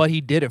 but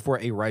he did it for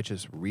a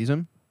righteous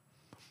reason.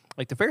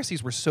 Like the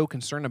Pharisees were so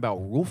concerned about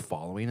rule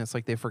following, it's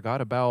like they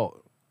forgot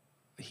about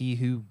he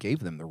who gave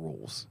them the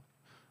rules.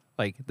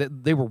 Like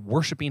they were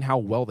worshiping how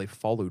well they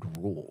followed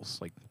rules.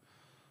 Like,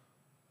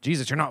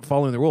 Jesus, you're not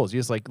following the rules.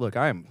 You're just like, look,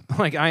 I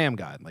am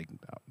God. Like,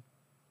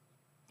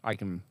 I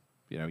can.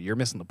 You're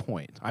missing the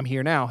point. I'm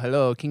here now.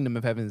 Hello, kingdom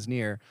of heaven is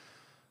near.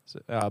 So,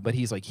 but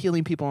he's like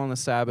healing people on the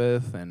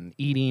Sabbath and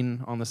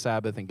eating on the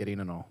Sabbath and getting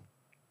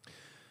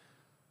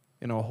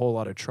in a whole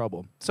lot of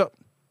trouble. So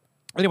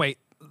anyway,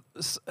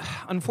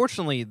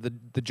 unfortunately, the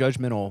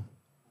judgmental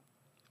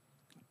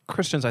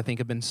Christians, I think,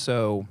 have been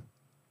so.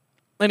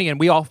 And again,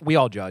 we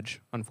all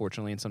judge,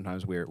 unfortunately, and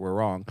sometimes we're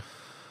wrong.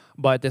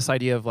 But this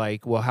idea of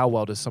like, well, how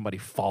well does somebody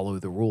follow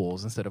the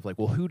rules, instead of like,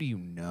 well, who do you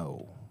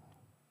know?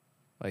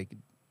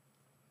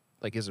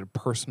 Like, is it a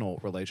personal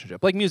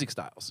relationship? Like music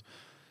styles.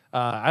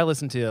 I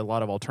listen to a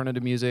lot of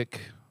alternative music,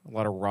 a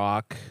lot of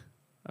rock.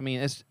 I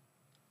mean,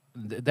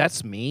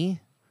 that's me.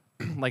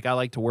 Like, I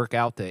like to work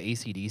out to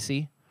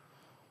AC/DC.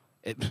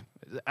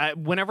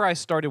 Whenever I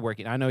started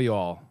working, I know you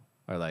all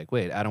are like,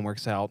 wait, Adam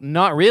works out.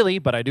 Not really,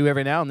 but I do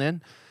every now and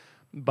then.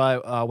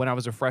 But when I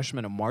was a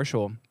freshman at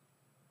Marshall,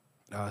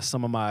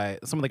 some of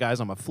the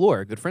guys on my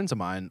floor, good friends of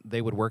mine,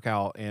 they would work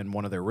out in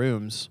one of their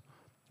rooms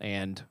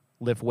and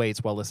lift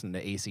weights while listening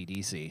to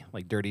AC/DC,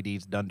 like Dirty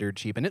Deeds Done Dirt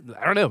Cheap. And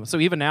I don't know. So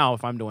even now,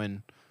 if I'm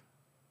doing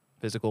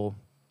physical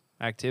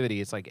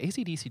activity. It's like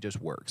AC/DC just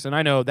works. And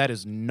I know that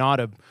is not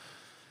a,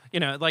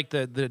 like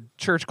the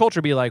church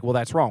culture be like, well,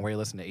 that's wrong. Where you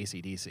listen to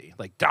AC/DC.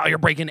 Like, oh, you're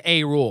breaking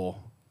a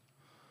rule.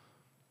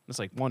 It's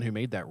like, one, who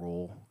made that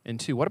rule? And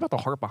two, what about the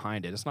heart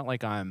behind it? It's not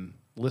like I'm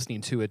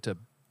listening to it to,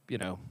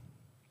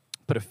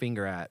 put a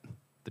finger at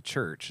the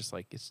church. It's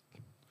like, it's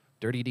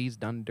dirty deeds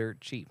done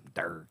dirt cheap.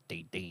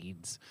 Dirty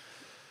deeds.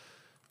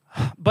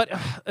 But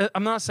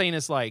I'm not saying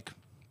it's like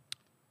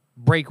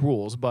break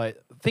rules, but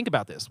think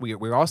about this.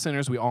 We're all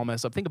sinners. We all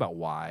mess up. Think about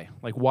why.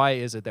 Like, why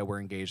is it that we're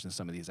engaged in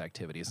some of these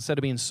activities? Instead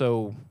of being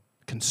so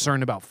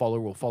concerned about follow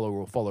rule, follow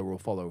rule, follow rule,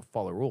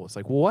 follow rule. It's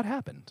like, well, what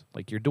happened?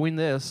 Like, you're doing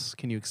this.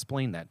 Can you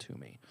explain that to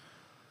me?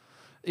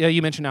 Yeah,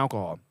 you mentioned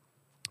alcohol.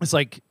 It's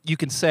like, you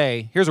can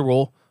say, here's a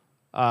rule.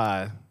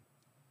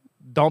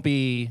 Don't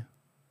be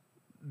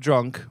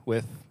drunk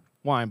with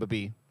wine, but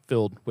be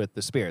filled with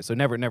the Spirit. So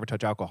never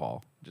touch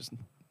alcohol. Just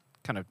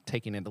kind of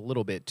taking it a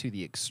little bit to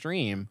the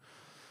extreme.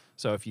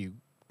 So if you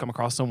come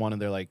across someone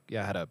and they're like,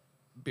 yeah, I had a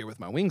beer with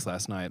my wings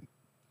last night.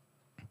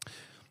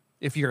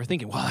 If you're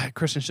thinking, well,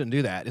 Christians shouldn't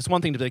do that. It's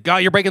one thing to be like, God,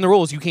 you're breaking the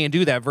rules. You can't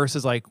do that.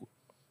 Versus like,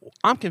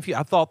 I'm confused.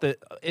 I thought that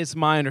it's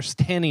my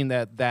understanding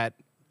that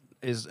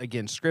is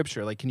against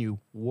Scripture. Like,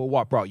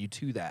 what brought you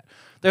to that?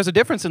 There's a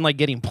difference in like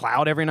getting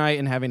plowed every night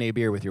and having a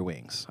beer with your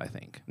wings, I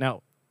think.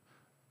 Now,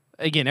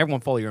 again, everyone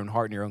follow your own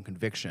heart and your own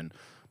conviction.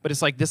 But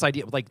it's like this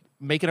idea of like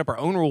making up our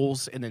own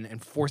rules and then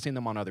enforcing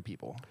them on other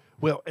people.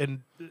 Well,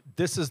 and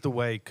this is the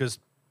way, because,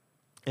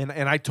 and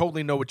I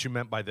totally know what you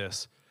meant by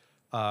this.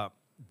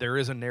 There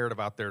is a narrative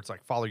out there. It's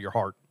like, follow your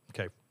heart.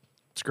 Okay.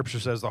 Scripture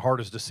says the heart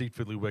is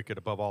deceitfully wicked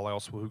above all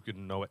else. Who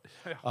can know it?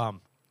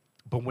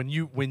 But when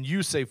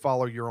you say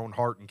follow your own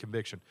heart and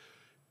conviction,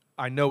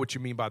 I know what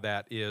you mean by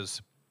that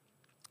is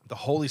the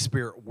Holy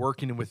Spirit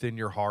working within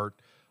your heart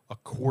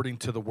according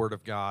to the Word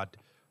of God.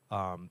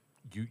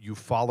 You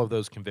follow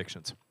those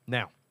convictions.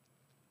 Now,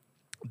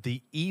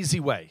 the easy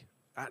way,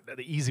 I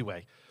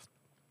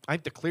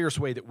think the clearest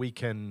way that we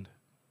can,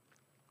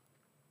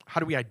 how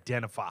do we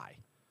identify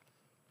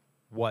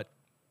what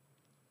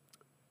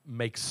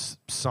makes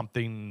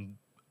something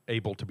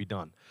able to be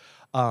done?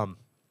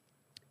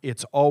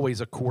 It's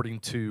always according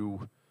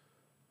to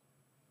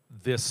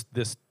this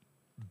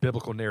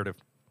biblical narrative.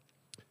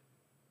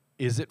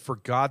 Is it for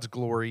God's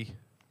glory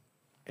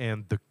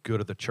and the good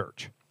of the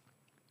church?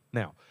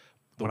 Now,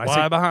 when I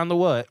say behind the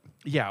what?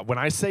 Yeah, when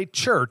I say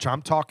church,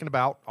 I'm talking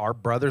about our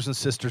brothers and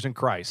sisters in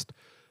Christ.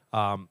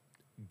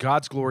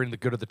 God's glory and the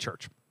good of the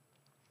church.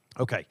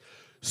 Okay,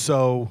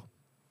 so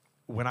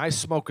when I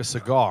smoke a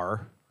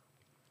cigar,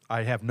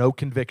 I have no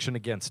conviction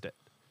against it.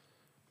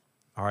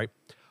 All right?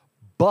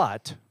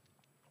 But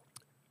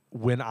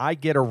when I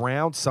get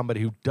around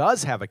somebody who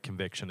does have a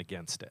conviction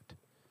against it,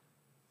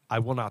 I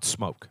will not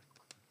smoke.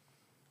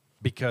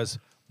 Because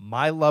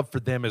my love for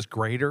them is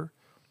greater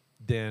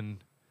than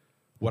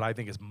what I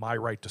think is my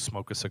right to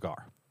smoke a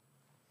cigar.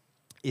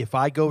 If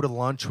I go to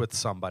lunch with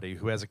somebody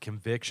who has a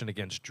conviction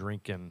against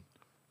drinking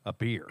a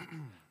beer,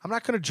 I'm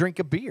not going to drink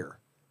a beer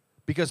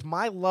because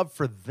my love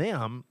for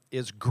them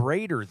is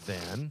greater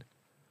than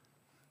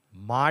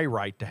my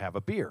right to have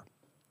a beer.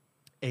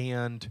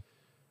 And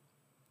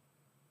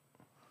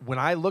when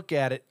I look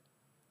at it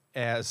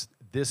as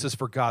this is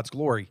for God's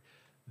glory,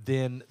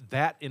 then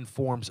that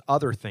informs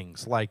other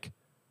things. Like,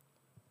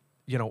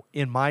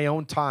 in my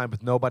own time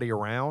with nobody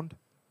around,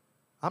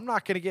 I'm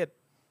not going to get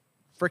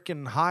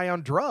freaking high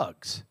on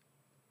drugs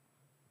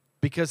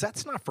because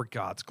that's not for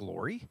God's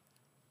glory.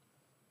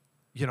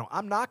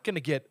 I'm not going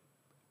to get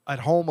at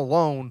home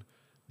alone,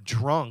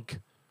 drunk,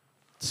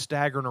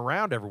 staggering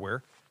around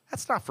everywhere.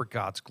 That's not for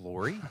God's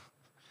glory.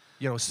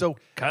 So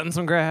Cutting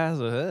some grass.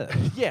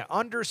 yeah,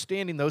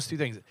 understanding those two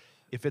things.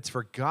 If it's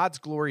for God's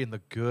glory and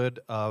the good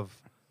of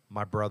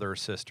my brother or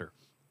sister,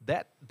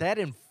 that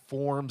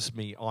informs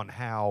me on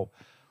how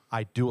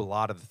I do a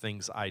lot of the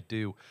things I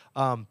do.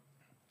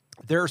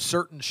 There are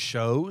certain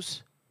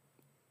shows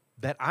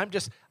that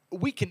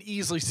we can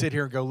easily sit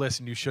here and go,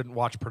 listen, you shouldn't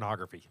watch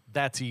pornography.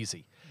 That's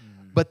easy.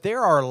 But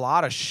there are a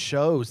lot of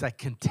shows that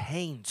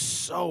contain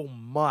so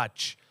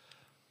much,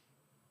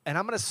 and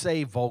I'm going to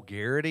say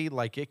vulgarity,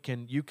 like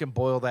you can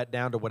boil that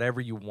down to whatever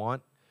you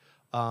want.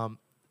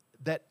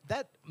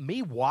 That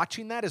me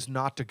watching that is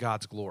not to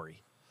God's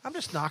glory. I'm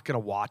just not going to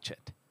watch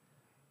it.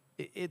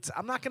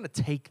 I'm not going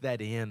to take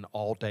that in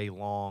all day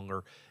long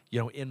or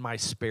in my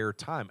spare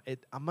time.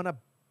 I'm going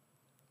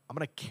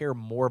to care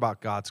more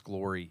about God's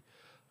glory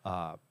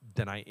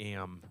than I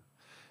am,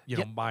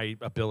 my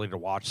ability to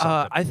watch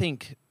something. I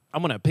think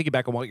I'm going to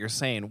piggyback on what you're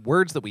saying.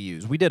 Words that we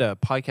use. We did a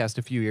podcast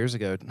a few years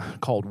ago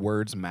called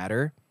Words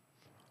Matter.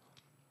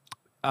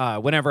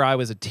 Whenever I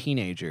was a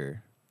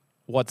teenager,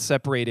 what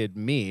separated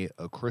me,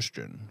 a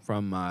Christian,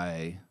 from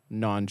my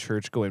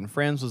non-church going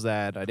friends was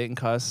that I didn't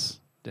cuss,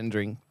 didn't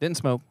drink, didn't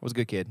smoke, was a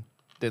good kid,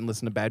 didn't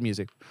listen to bad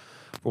music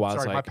for a while.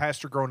 Sorry, my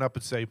pastor growing up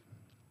would say,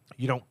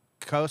 you don't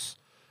cuss,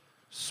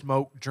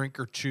 smoke, drink,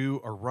 or chew,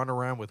 or run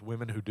around with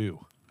women who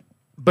do.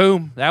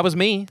 Boom. That was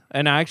me.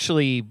 And I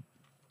actually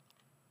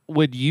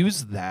would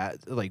use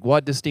that, like,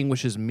 what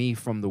distinguishes me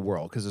from the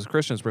world? Because as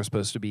Christians, we're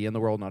supposed to be in the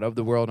world, not of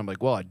the world. I'm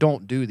like, well, I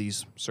don't do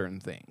these certain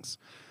things.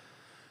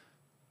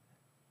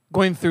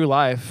 Going through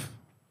life,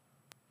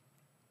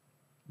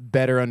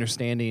 better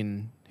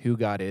understanding who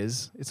God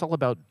is, it's all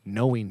about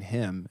knowing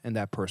him and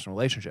that personal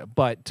relationship.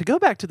 But to go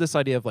back to this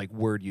idea of, like,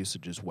 word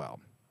usage as well.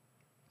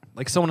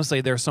 Like, someone will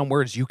say there are some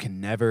words you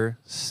can never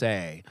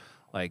say,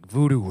 like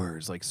voodoo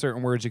words, like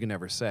certain words you can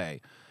never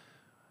say,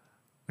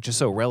 which is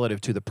so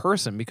relative to the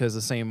person, because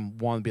the same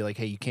one would be like,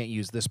 hey, you can't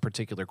use this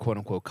particular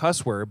quote-unquote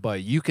cuss word,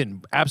 but you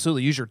can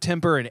absolutely use your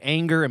temper and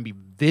anger and be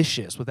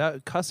vicious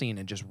without cussing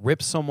and just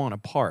rip someone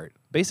apart,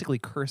 basically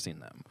cursing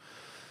them.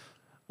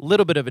 A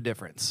little bit of a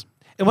difference.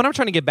 And what I'm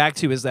trying to get back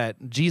to is that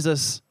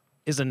Jesus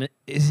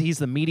he's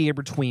the mediator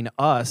between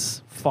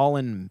us,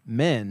 fallen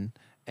men,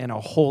 and a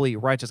holy,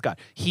 righteous God.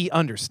 He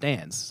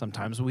understands.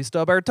 Sometimes we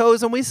stub our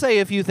toes and we say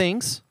a few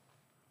things.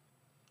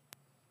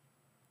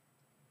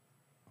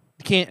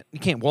 You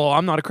can't, well,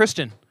 I'm not a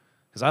Christian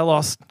because I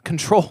lost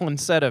control and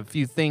said a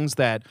few things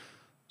that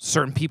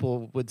certain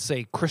people would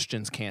say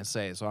Christians can't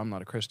say, so I'm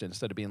not a Christian.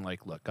 Instead of being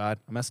like, look, God,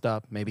 I messed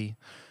up, maybe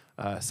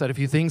said a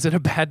few things at a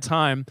bad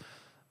time.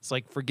 It's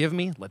like, forgive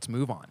me, let's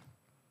move on.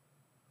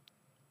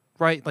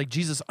 Right? Like,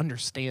 Jesus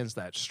understands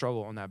that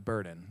struggle and that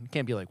burden. You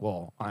can't be like,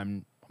 well,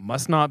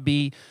 must not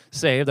be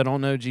saved. I don't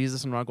know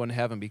Jesus. I'm not going to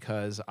heaven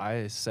because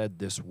I said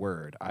this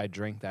word. I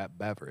drank that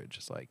beverage.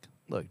 It's like,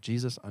 look,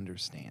 Jesus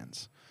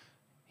understands.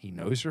 He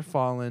knows you're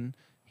fallen.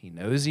 He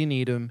knows you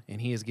need him,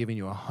 and he is giving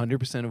you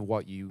 100% of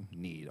what you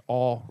need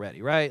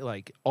already, right?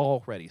 Like,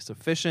 already.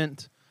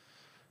 Sufficient,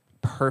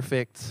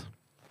 perfect,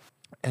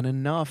 and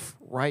enough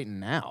right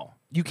now.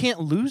 You can't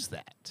lose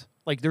that.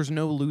 Like, there's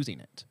no losing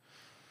it.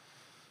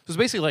 So it's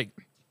basically like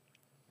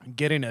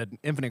getting an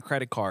infinite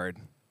credit card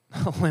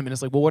limit.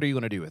 It's like, well, what are you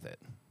going to do with it?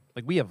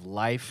 Like, we have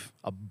life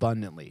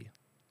abundantly.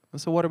 And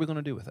so what are we going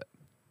to do with it?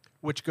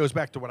 Which goes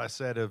back to what I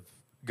said of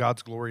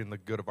God's glory and the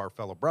good of our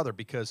fellow brother,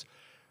 because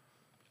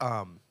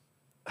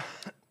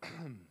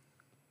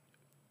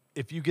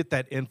if you get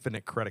that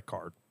infinite credit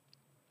card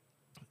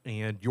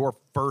and your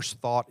first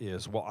thought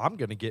is, well, I'm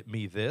going to get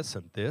me this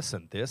and this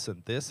and this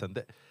and this and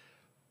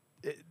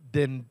that,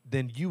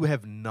 then you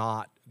have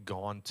not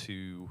gone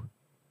to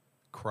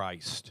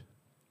Christ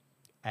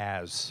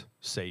as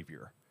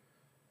Savior.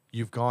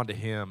 You've gone to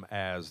him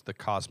as the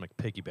cosmic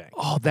piggy bank.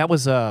 Oh, that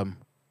was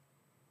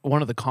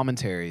one of the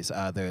commentaries.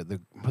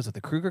 Was it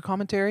the Kruger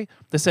commentary?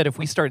 That said, if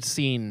we start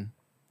seeing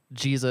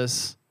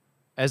Jesus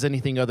as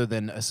anything other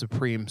than a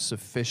supreme,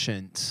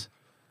 sufficient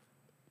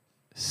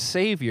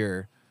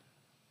Savior,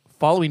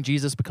 following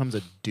Jesus becomes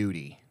a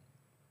duty.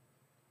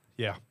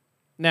 Yeah.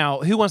 Now,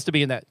 who wants to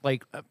be in that?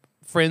 Like,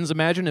 friends,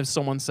 imagine if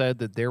someone said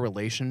that their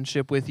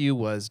relationship with you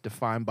was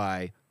defined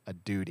by a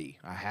duty.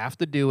 I have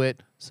to do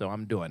it, so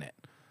I'm doing it.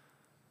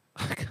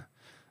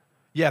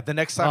 Yeah, the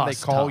next time they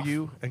call tough.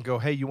 you and go,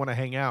 hey, you want to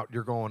hang out?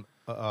 You're going,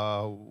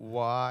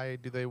 why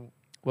do they?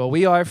 Well,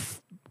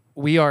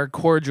 we are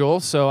cordial,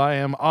 so I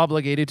am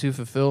obligated to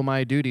fulfill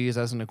my duties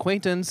as an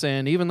acquaintance,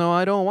 and even though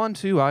I don't want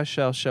to, I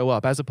shall show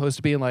up, as opposed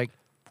to being like,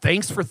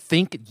 thanks for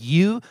thinking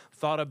you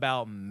thought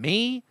about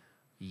me.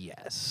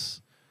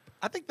 Yes.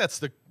 I think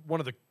that's one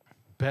of the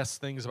best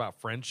things about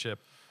friendship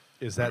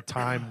is that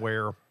time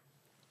where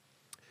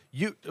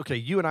you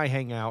and I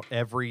hang out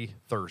every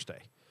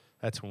Thursday.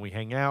 That's when we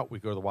hang out. We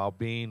go to the Wild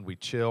Bean. We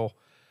chill.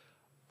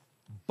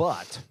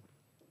 But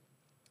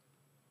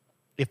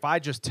if I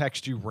just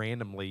text you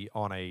randomly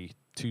on a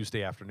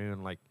Tuesday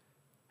afternoon, like,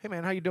 hey,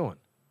 man, how you doing?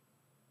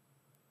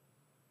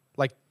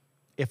 Like,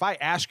 if I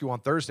ask you on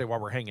Thursday while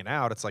we're hanging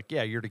out, it's like,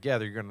 yeah, you're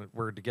together.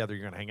 We're together.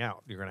 You're going to hang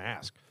out. You're going to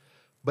ask.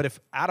 But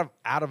if out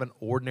of an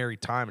ordinary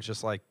time, it's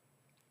just like,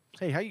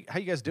 hey, how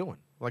you guys doing?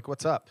 Like,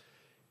 what's up?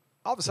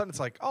 All of a sudden, it's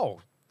like, oh,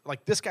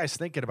 like this guy's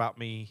thinking about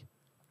me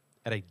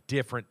at a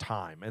different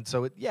time. And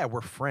so,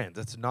 we're friends.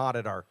 It's not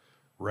at our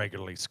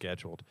regularly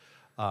scheduled.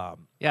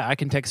 Yeah, I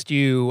can text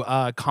you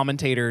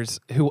commentators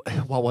who,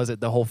 what was it,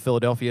 the whole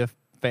Philadelphia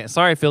fan?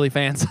 Sorry, Philly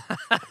fans.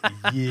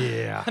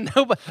 Yeah.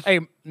 No, but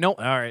hey, no,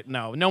 all right,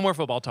 no more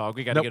football talk.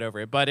 We got to get over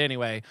it. But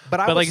anyway,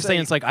 but like you're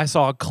saying, it's like I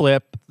saw a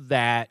clip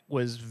that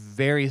was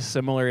very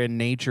similar in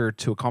nature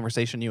to a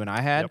conversation you and I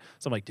had. Yep.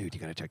 So I'm like, dude,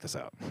 you got to check this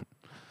out.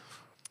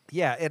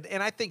 Yeah,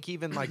 and I think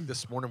even like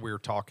this morning we were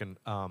talking,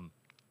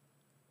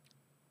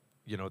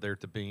 there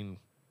at the Bean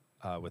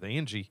with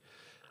Angie,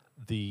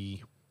 the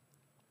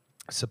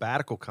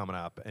sabbatical coming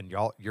up, and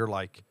you're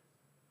like,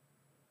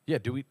 yeah,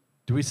 do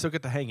we still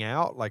get to hang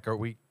out? Like,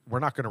 we're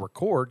not going to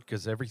record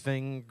because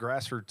everything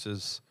grassroots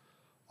is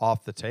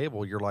off the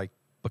table. You're like,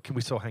 but can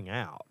we still hang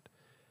out?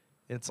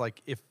 And it's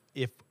like,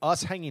 if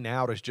us hanging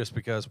out is just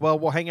because, well,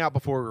 we'll hang out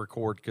before we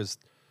record because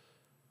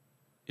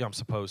I'm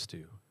supposed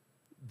to,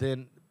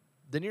 then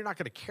you're not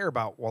going to care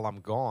about while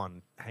I'm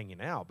gone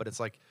hanging out. But it's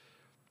like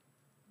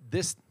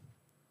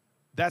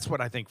that's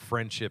what I think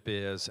friendship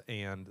is,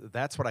 and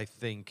that's what I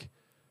think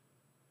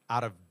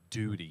out of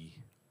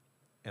duty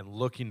and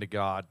looking to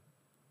God,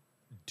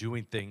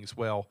 doing things,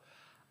 well,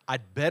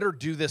 I'd better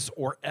do this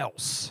or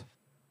else.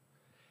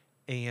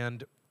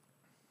 And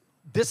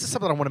this is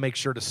something I want to make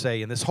sure to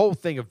say, and this whole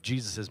thing of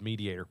Jesus as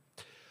mediator,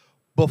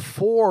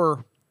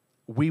 before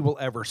we will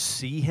ever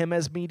see him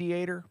as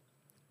mediator,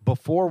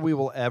 before we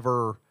will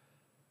ever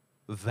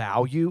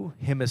value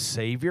him as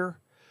Savior,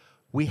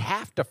 we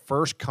have to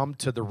first come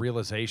to the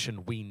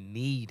realization we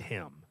need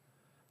him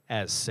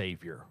as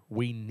Savior.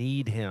 We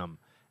need him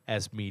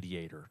as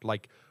mediator.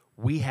 Like,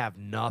 we have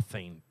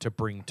nothing to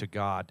bring to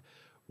God.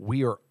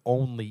 We are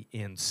only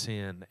in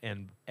sin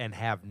and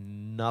have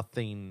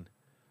nothing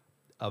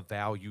of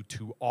value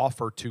to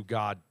offer to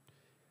God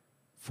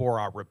for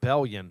our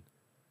rebellion.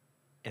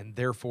 And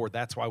therefore,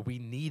 that's why we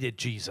needed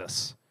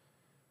Jesus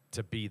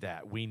to be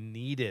that. We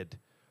needed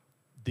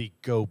the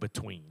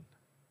go-between.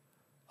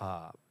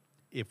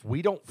 If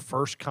we don't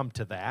first come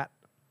to that,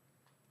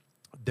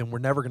 then we're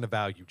never going to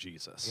value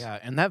Jesus. Yeah,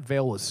 and that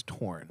veil is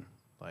torn.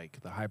 Like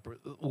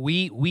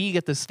we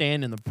get to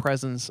stand in the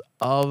presence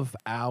of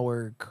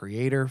our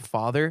Creator,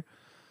 Father,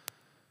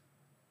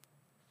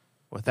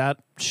 without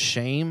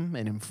shame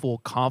and in full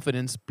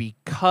confidence,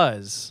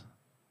 because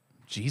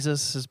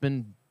Jesus has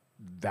been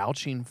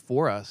vouching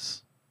for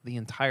us the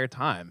entire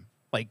time.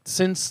 Like,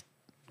 since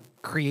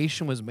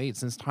creation was made,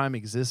 since time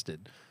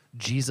existed,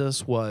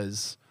 Jesus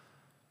was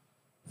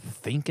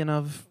thinking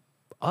of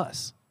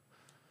us.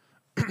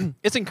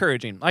 It's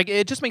encouraging. Like,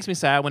 it just makes me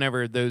sad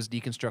whenever those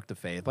deconstruct the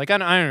faith. Like, I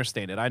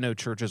understand it. I know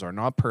churches are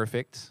not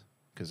perfect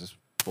because it's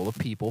full of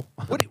people.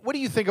 What do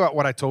you think about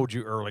what I told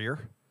you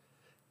earlier?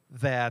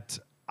 That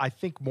I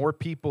think more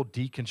people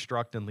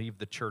deconstruct and leave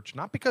the church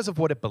not because of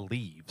what it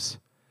believes,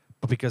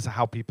 but because of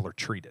how people are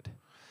treated.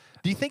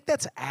 Do you think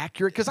that's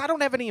accurate? Because I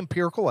don't have any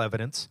empirical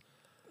evidence.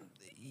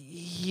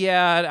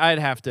 Yeah, I'd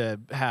have to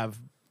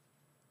have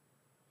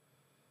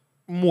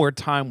more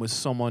time with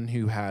someone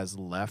who has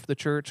left the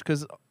church,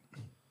 because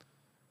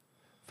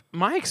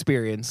my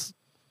experience,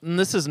 and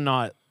this is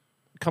not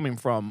coming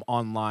from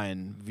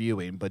online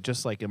viewing, but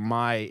just like in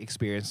my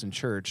experience in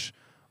church,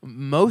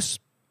 most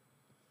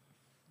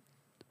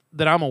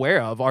that I'm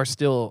aware of are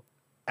still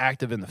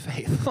active in the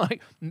faith.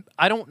 Like,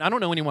 I don't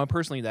know anyone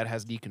personally that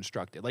has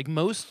deconstructed. Like,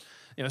 most,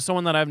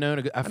 someone that I've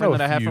known, a friend that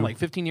I had from like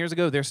 15 years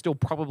ago, they're still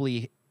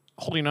probably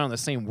holding on to the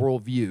same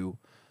worldview,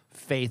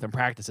 faith, and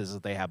practices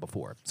that they had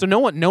before. So no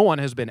one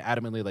has been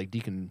adamantly like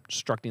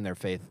deconstructing their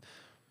faith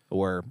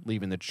or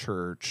leaving the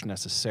church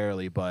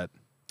necessarily. But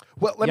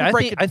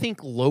I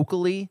think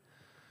locally,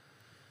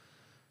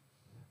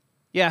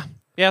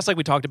 it's like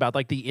we talked about,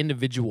 like the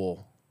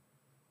individual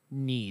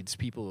needs,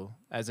 people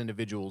as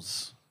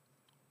individuals.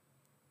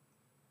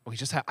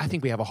 I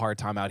think we have a hard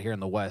time out here in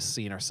the West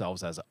seeing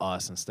ourselves as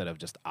us instead of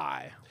just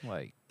I.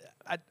 Like,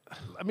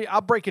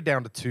 I'll break it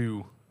down to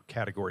two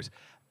categories.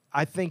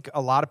 I think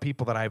a lot of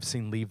people that I've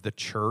seen leave the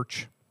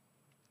church,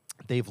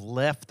 they've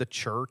left the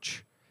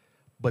church,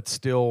 but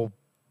still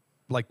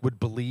would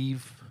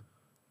believe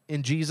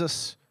in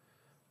Jesus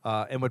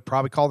and would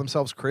probably call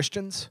themselves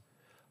Christians,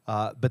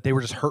 but they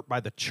were just hurt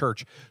by the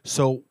church.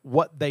 So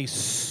what they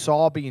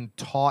saw being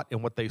taught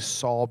and what they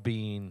saw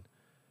being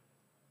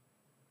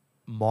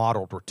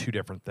modeled were two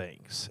different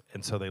things,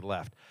 and so they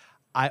left.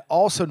 I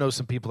also know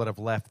some people that have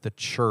left the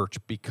church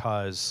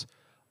because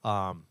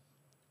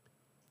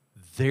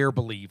their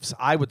beliefs,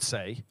 I would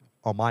say,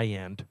 on my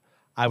end,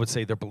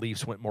 their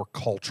beliefs went more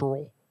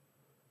cultural,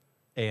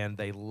 and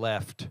they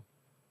left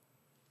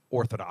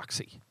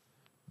orthodoxy.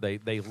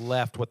 They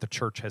left what the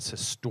church has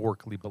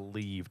historically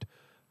believed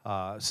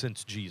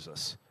since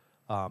Jesus.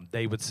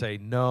 They would say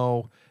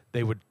no.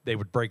 They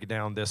would break it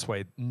down this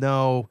way.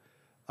 No,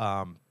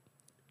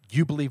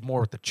 you believe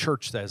more what the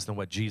church says than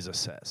what Jesus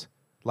says.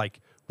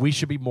 Like, we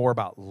should be more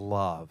about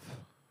love.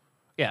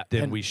 Yeah,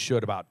 than we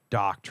should about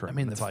doctrine. I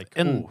mean,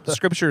 the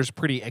Scripture is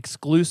pretty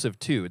exclusive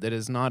too. That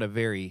is not a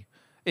very,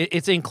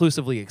 it's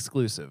inclusively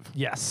exclusive.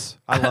 Yes,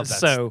 I love that.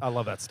 So I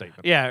love that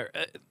statement. Yeah,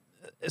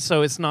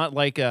 so it's not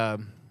like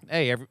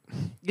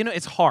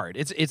it's hard.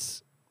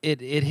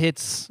 It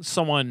hits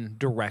someone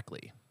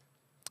directly,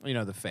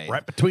 the faith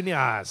right between the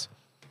eyes.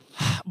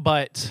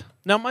 But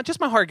no, my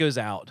heart goes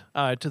out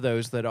to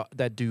those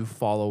that do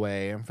fall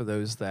away, and for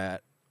those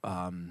that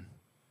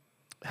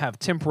have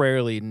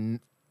temporarily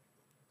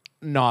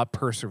not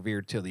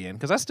persevered till the end,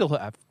 because I still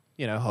have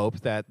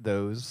hope that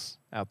those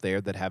out there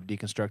that have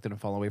deconstructed and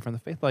fallen away from the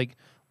faith, like,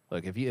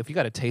 look, if you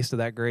got a taste of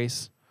that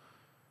grace,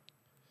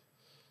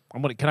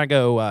 can I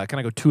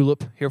go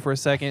tulip here for a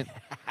second?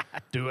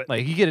 Do it.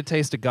 Like, you get a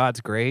taste of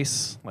God's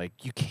grace, like,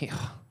 you can't.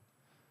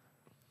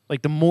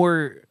 Like, the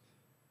more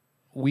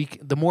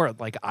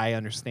like I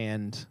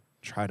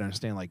try to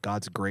understand like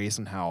God's grace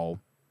and how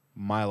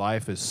my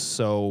life is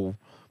so.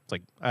 It's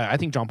like, I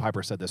think John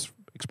Piper said this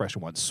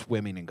expression once: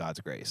 swimming in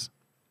God's grace.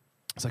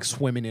 It's like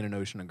swimming in an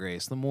ocean of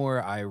grace. The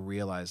more I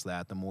realize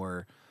that, the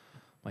more,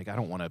 like, I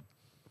don't want to,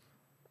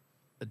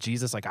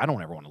 Jesus, like, I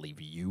don't ever want to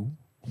leave you.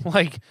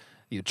 Like,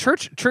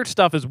 church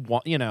stuff is,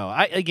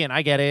 I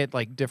get it.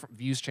 Like, different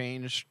views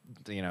change,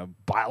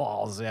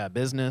 bylaws,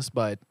 business,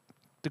 but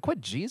to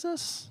quit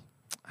Jesus,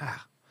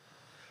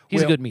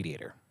 he's a good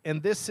mediator.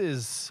 And this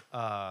is,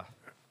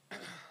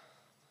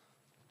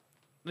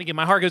 And again,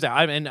 my heart goes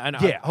out.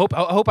 I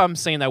hope I'm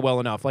saying that well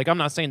enough. Like, I'm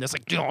not saying this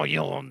like, oh,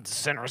 you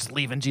sinners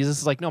leaving Jesus.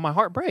 It's like, no, my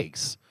heart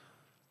breaks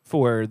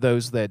for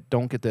those that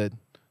don't get to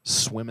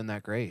swim in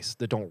that grace,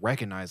 that don't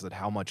recognize that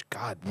how much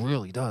God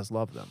really does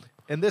love them.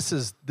 And this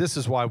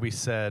is why we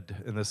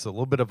said, and this is a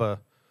little bit of a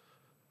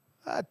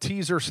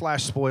teaser /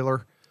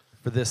 spoiler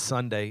for this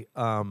Sunday.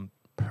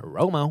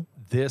 Promo.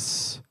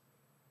 This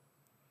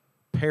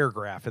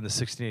paragraph in the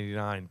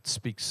 1689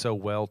 speaks so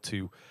well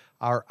to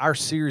our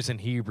series in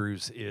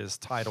Hebrews is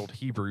titled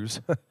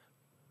Hebrews.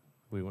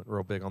 We went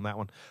real big on that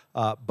one.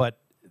 But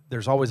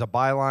there's always a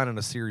byline and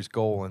a series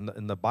goal,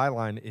 and the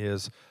byline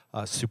is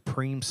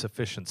Supreme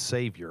Sufficient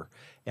Savior.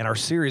 And our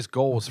series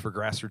goal is for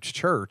Grassroots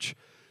Church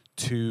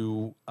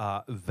to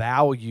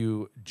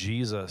value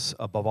Jesus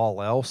above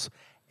all else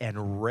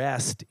and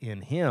rest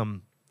in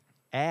him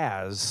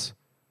as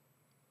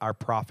our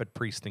prophet,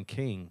 priest, and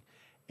king.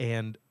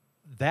 And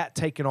that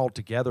taken all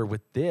together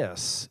with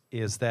this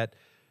is that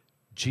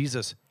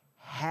Jesus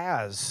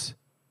has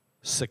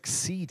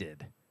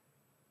succeeded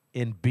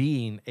in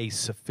being a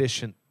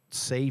sufficient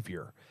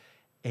Savior.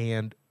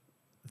 And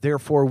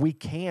therefore we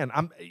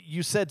can.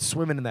 You said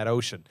swimming in that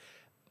ocean.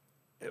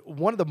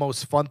 One of the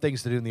most fun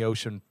things to do in the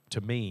ocean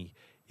to me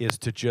is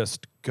to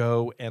just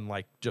go and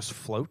like just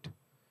float.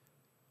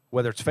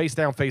 Whether it's face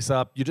down, face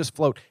up, you just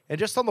float. And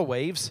just on the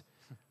waves,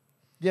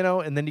 you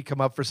know, and then you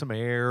come up for some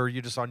air,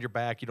 you're just on your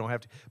back, you don't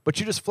have to, but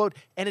you just float.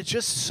 And it's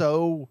just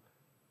so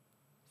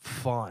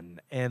fun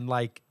and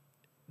like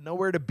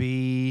nowhere to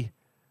be.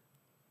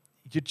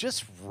 You're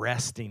just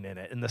resting in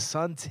it. And the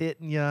sun's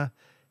hitting you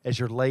as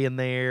you're laying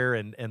there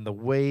and the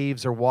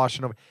waves are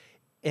washing over.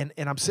 And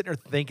I'm sitting there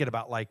thinking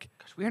about like,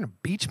 gosh, we're in a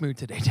beach mood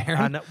today, Darren.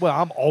 I know, well,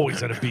 I'm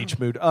always in a beach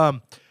mood.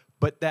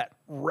 But that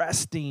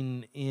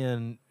resting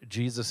in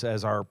Jesus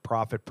as our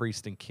prophet,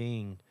 priest, and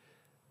king,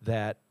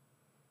 that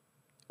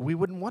we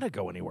wouldn't want to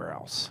go anywhere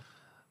else.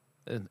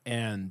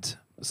 And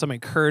some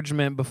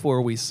encouragement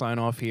before we sign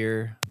off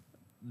here.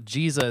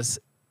 Jesus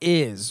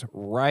is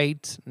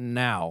right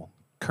now,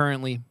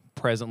 currently,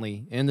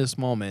 presently, in this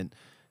moment,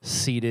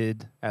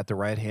 seated at the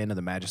right hand of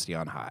the Majesty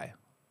on high.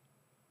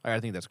 I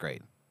think that's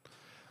great.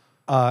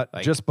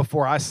 Just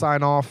before I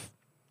sign off,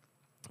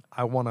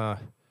 I want to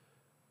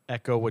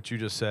echo what you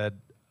just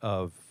said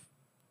of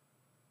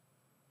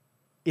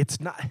it's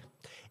not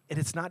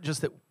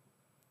just that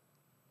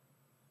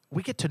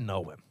we get to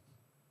know him.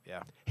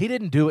 Yeah. He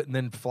didn't do it and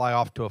then fly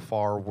off to a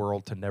far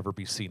world to never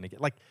be seen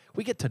again. Like,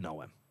 we get to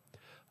know him.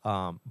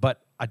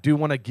 But I do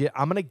want to give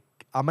I'm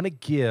gonna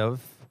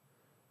give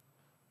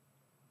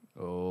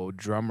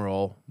drum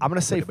roll. I'm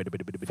gonna say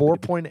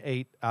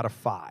 4.8 out of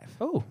 5.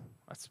 Oh,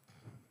 that's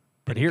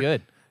pretty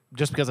good.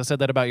 Just because I said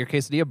that about your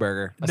quesadilla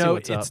burger. No,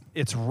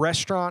 it's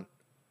restaurant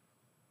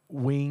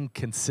wing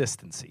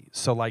consistency.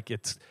 So like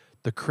it's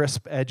the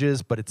crisp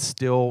edges, but it's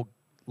still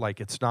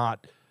like it's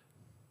not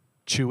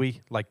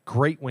chewy. Like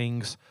great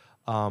wings.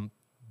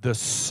 The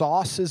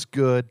sauce is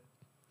good.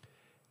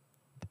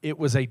 It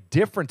was a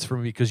difference for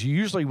me because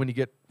usually when you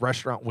get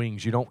restaurant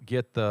wings, you don't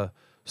get the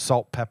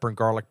salt, pepper, and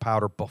garlic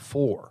powder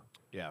before.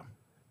 Yeah.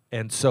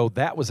 And so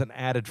that was an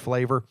added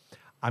flavor.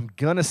 I'm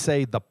going to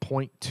say the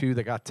 0.2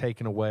 that got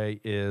taken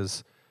away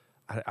is,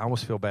 I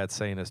almost feel bad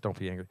saying this, don't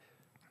be angry,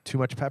 too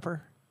much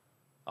pepper?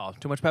 Oh,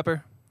 too much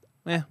pepper?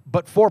 Yeah.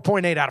 But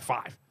 4.8 out of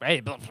 5.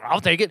 Hey, I'll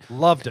take it.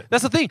 Loved it.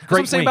 That's the thing. That's what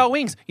I'm saying about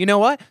wings. You know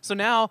what? So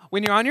now,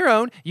 when you're on your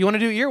own, you want to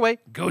do it your way,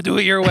 go do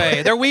it your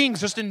way. They're wings.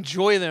 Just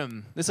enjoy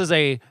them. This is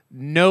a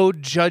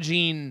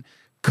no-judging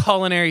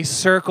culinary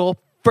circle.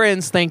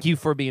 Friends, thank you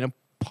for being a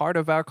part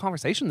of our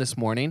conversation this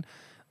morning.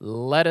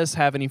 Let us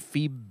have any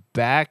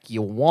feedback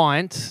you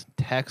want.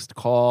 Text,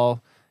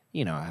 call.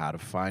 You know how to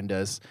find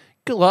us.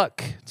 Good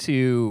luck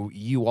to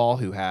you all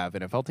who have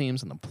NFL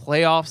teams in the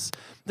playoffs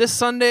this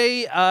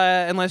Sunday,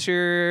 unless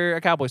you're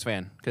a Cowboys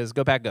fan, because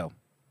go Pack Go.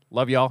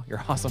 Love y'all.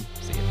 You're awesome.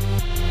 See